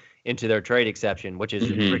on into their trade exception, which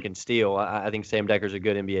is a freaking steal. I think Sam Dekker's a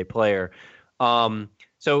good NBA player.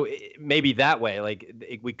 So maybe that way,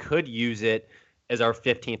 like we could use it as our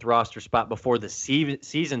 15th roster spot before the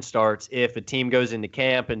season starts. If a team goes into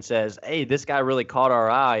camp and says, hey, this guy really caught our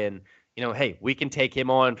eye, and, hey, we can take him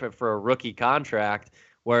on for a rookie contract.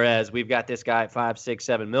 Whereas we've got this guy at 5, 6,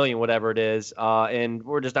 7 million, whatever it is, and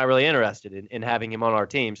we're just not really interested in having him on our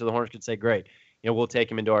team. So the Hornets could say, great, we'll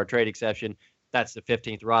take him into our trade exception. That's the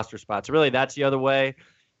 15th roster spot. So really that's the other way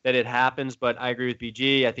that it happens. But I agree with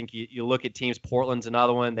BG. I think you look at teams, Portland's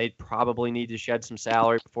another one. They probably need to shed some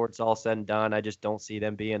salary before it's all said and done. I just don't see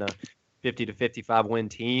them being a 50 to 55 win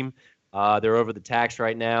team. They're over the tax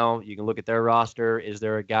right now. You can look at their roster. Is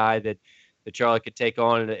there a guy that Charlotte could take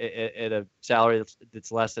on at a salary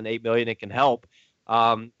that's less than $8 million? It can help.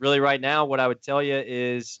 Really right now, what I would tell you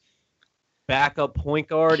is backup point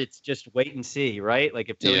guard, it's just wait and see, right? Like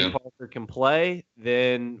if Tony Parker can play,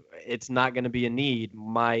 then it's not going to be a need.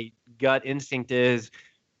 My gut instinct is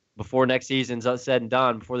before next season's said and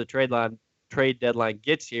done, before the trade deadline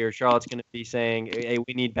gets here, Charlotte's going to be saying, hey,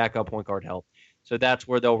 we need backup point guard help. So that's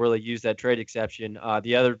where they'll really use that trade exception.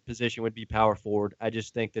 The other position would be power forward. I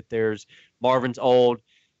just think that there's Marvin's old,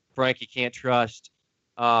 Frank you can't trust.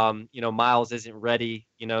 Miles isn't ready.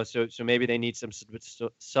 So maybe they need some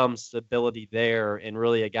stability there, and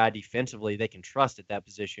really a guy defensively they can trust at that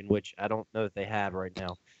position, which I don't know that they have right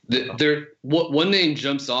now. One name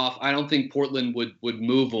jumps off. I don't think Portland would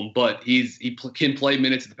move him, but he can play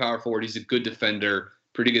minutes at the power forward. He's a good defender.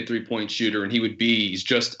 Pretty good three-point shooter, and he's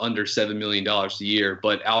just under $7 million a year.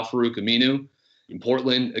 But Al-Farouq Aminu in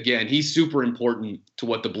Portland, again, he's super important to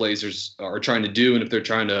what the Blazers are trying to do, and if they're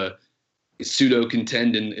trying to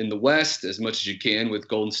pseudo-contend in the West as much as you can with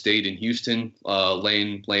Golden State and Houston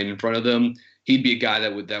laying in front of them, he'd be a guy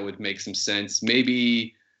that would make some sense.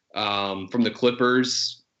 Maybe from the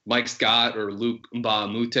Clippers, Mike Scott or Luke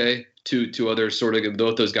Mbah-a-Moute, two other sort of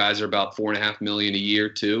both those guys are about $4.5 million a year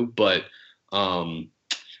too, but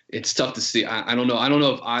it's tough to see. I don't know. I don't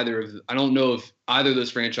know if either of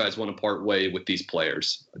those franchises want to part way with these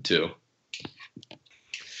players too.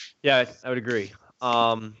 Yeah, I would agree.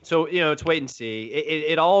 So it's wait and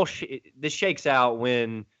see. This shakes out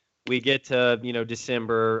when we get to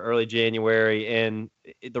December, early January, and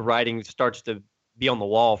the writing starts to be on the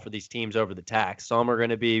wall for these teams over the tax. Some are going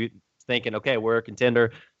to be thinking, okay, we're a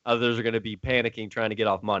contender. Others are going to be panicking, trying to get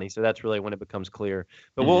off money. So that's really when it becomes clear.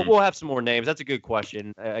 But we'll have some more names. That's a good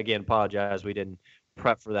question. Again, apologize we didn't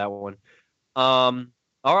prep for that one. All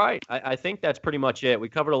right, I think that's pretty much it. We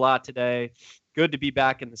covered a lot today. Good to be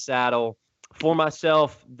back in the saddle. For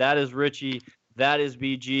myself, that is Richie. That is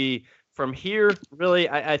BG. From here, really,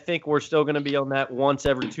 I think we're still going to be on that once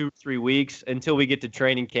every 2 or 3 weeks until we get to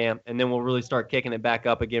training camp, and then we'll really start kicking it back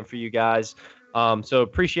up again for you guys. So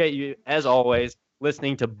appreciate you, as always,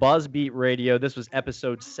 listening to BuzzBeat Radio. This was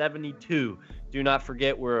episode 72. Do not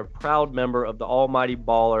forget, we're a proud member of the Almighty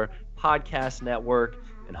Baller Podcast Network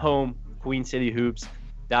and home,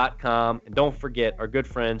 QueenCityHoops.com. And don't forget our good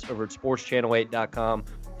friends over at SportsChannel8.com.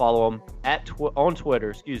 Follow them on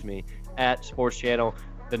Twitter, at SportsChannel,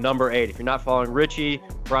 the number 8. If you're not following Richie,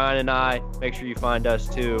 Brian, and I, make sure you find us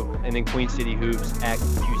too. And then Queen City Hoops at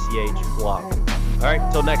QCH blog. All right,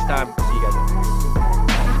 until next time, see you guys.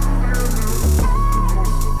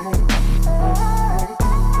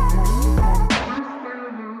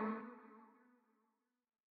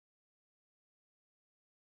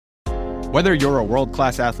 Whether you're a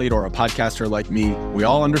world-class athlete or a podcaster like me, we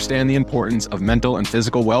all understand the importance of mental and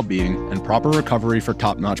physical well-being and proper recovery for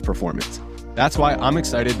top-notch performance. That's why I'm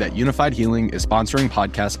excited that Unified Healing is sponsoring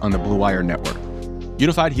podcasts on the Blue Wire Network.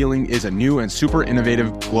 Unified Healing is a new and super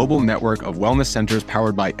innovative global network of wellness centers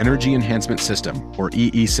powered by Energy Enhancement System, or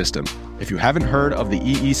EE System. If you haven't heard of the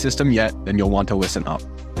EE System yet, then you'll want to listen up.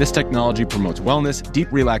 This technology promotes wellness, deep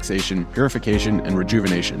relaxation, purification, and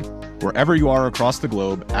rejuvenation. Wherever you are across the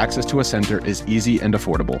globe, access to a center is easy and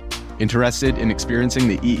affordable. Interested in experiencing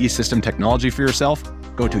the EE System technology for yourself?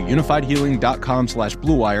 Go to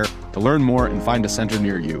unifiedhealing.com/bluewire to learn more and find a center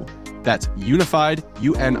near you. That's unified,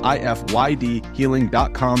 UNIFYD,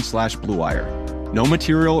 healing.com/bluewire. No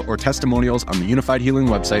material or testimonials on the Unified Healing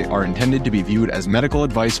website are intended to be viewed as medical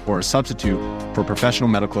advice or a substitute for professional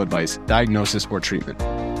medical advice, diagnosis, or treatment.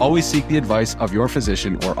 Always seek the advice of your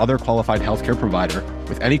physician or other qualified healthcare provider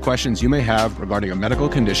with any questions you may have regarding a medical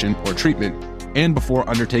condition or treatment and before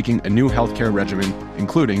undertaking a new healthcare regimen,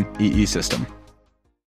 including EE System.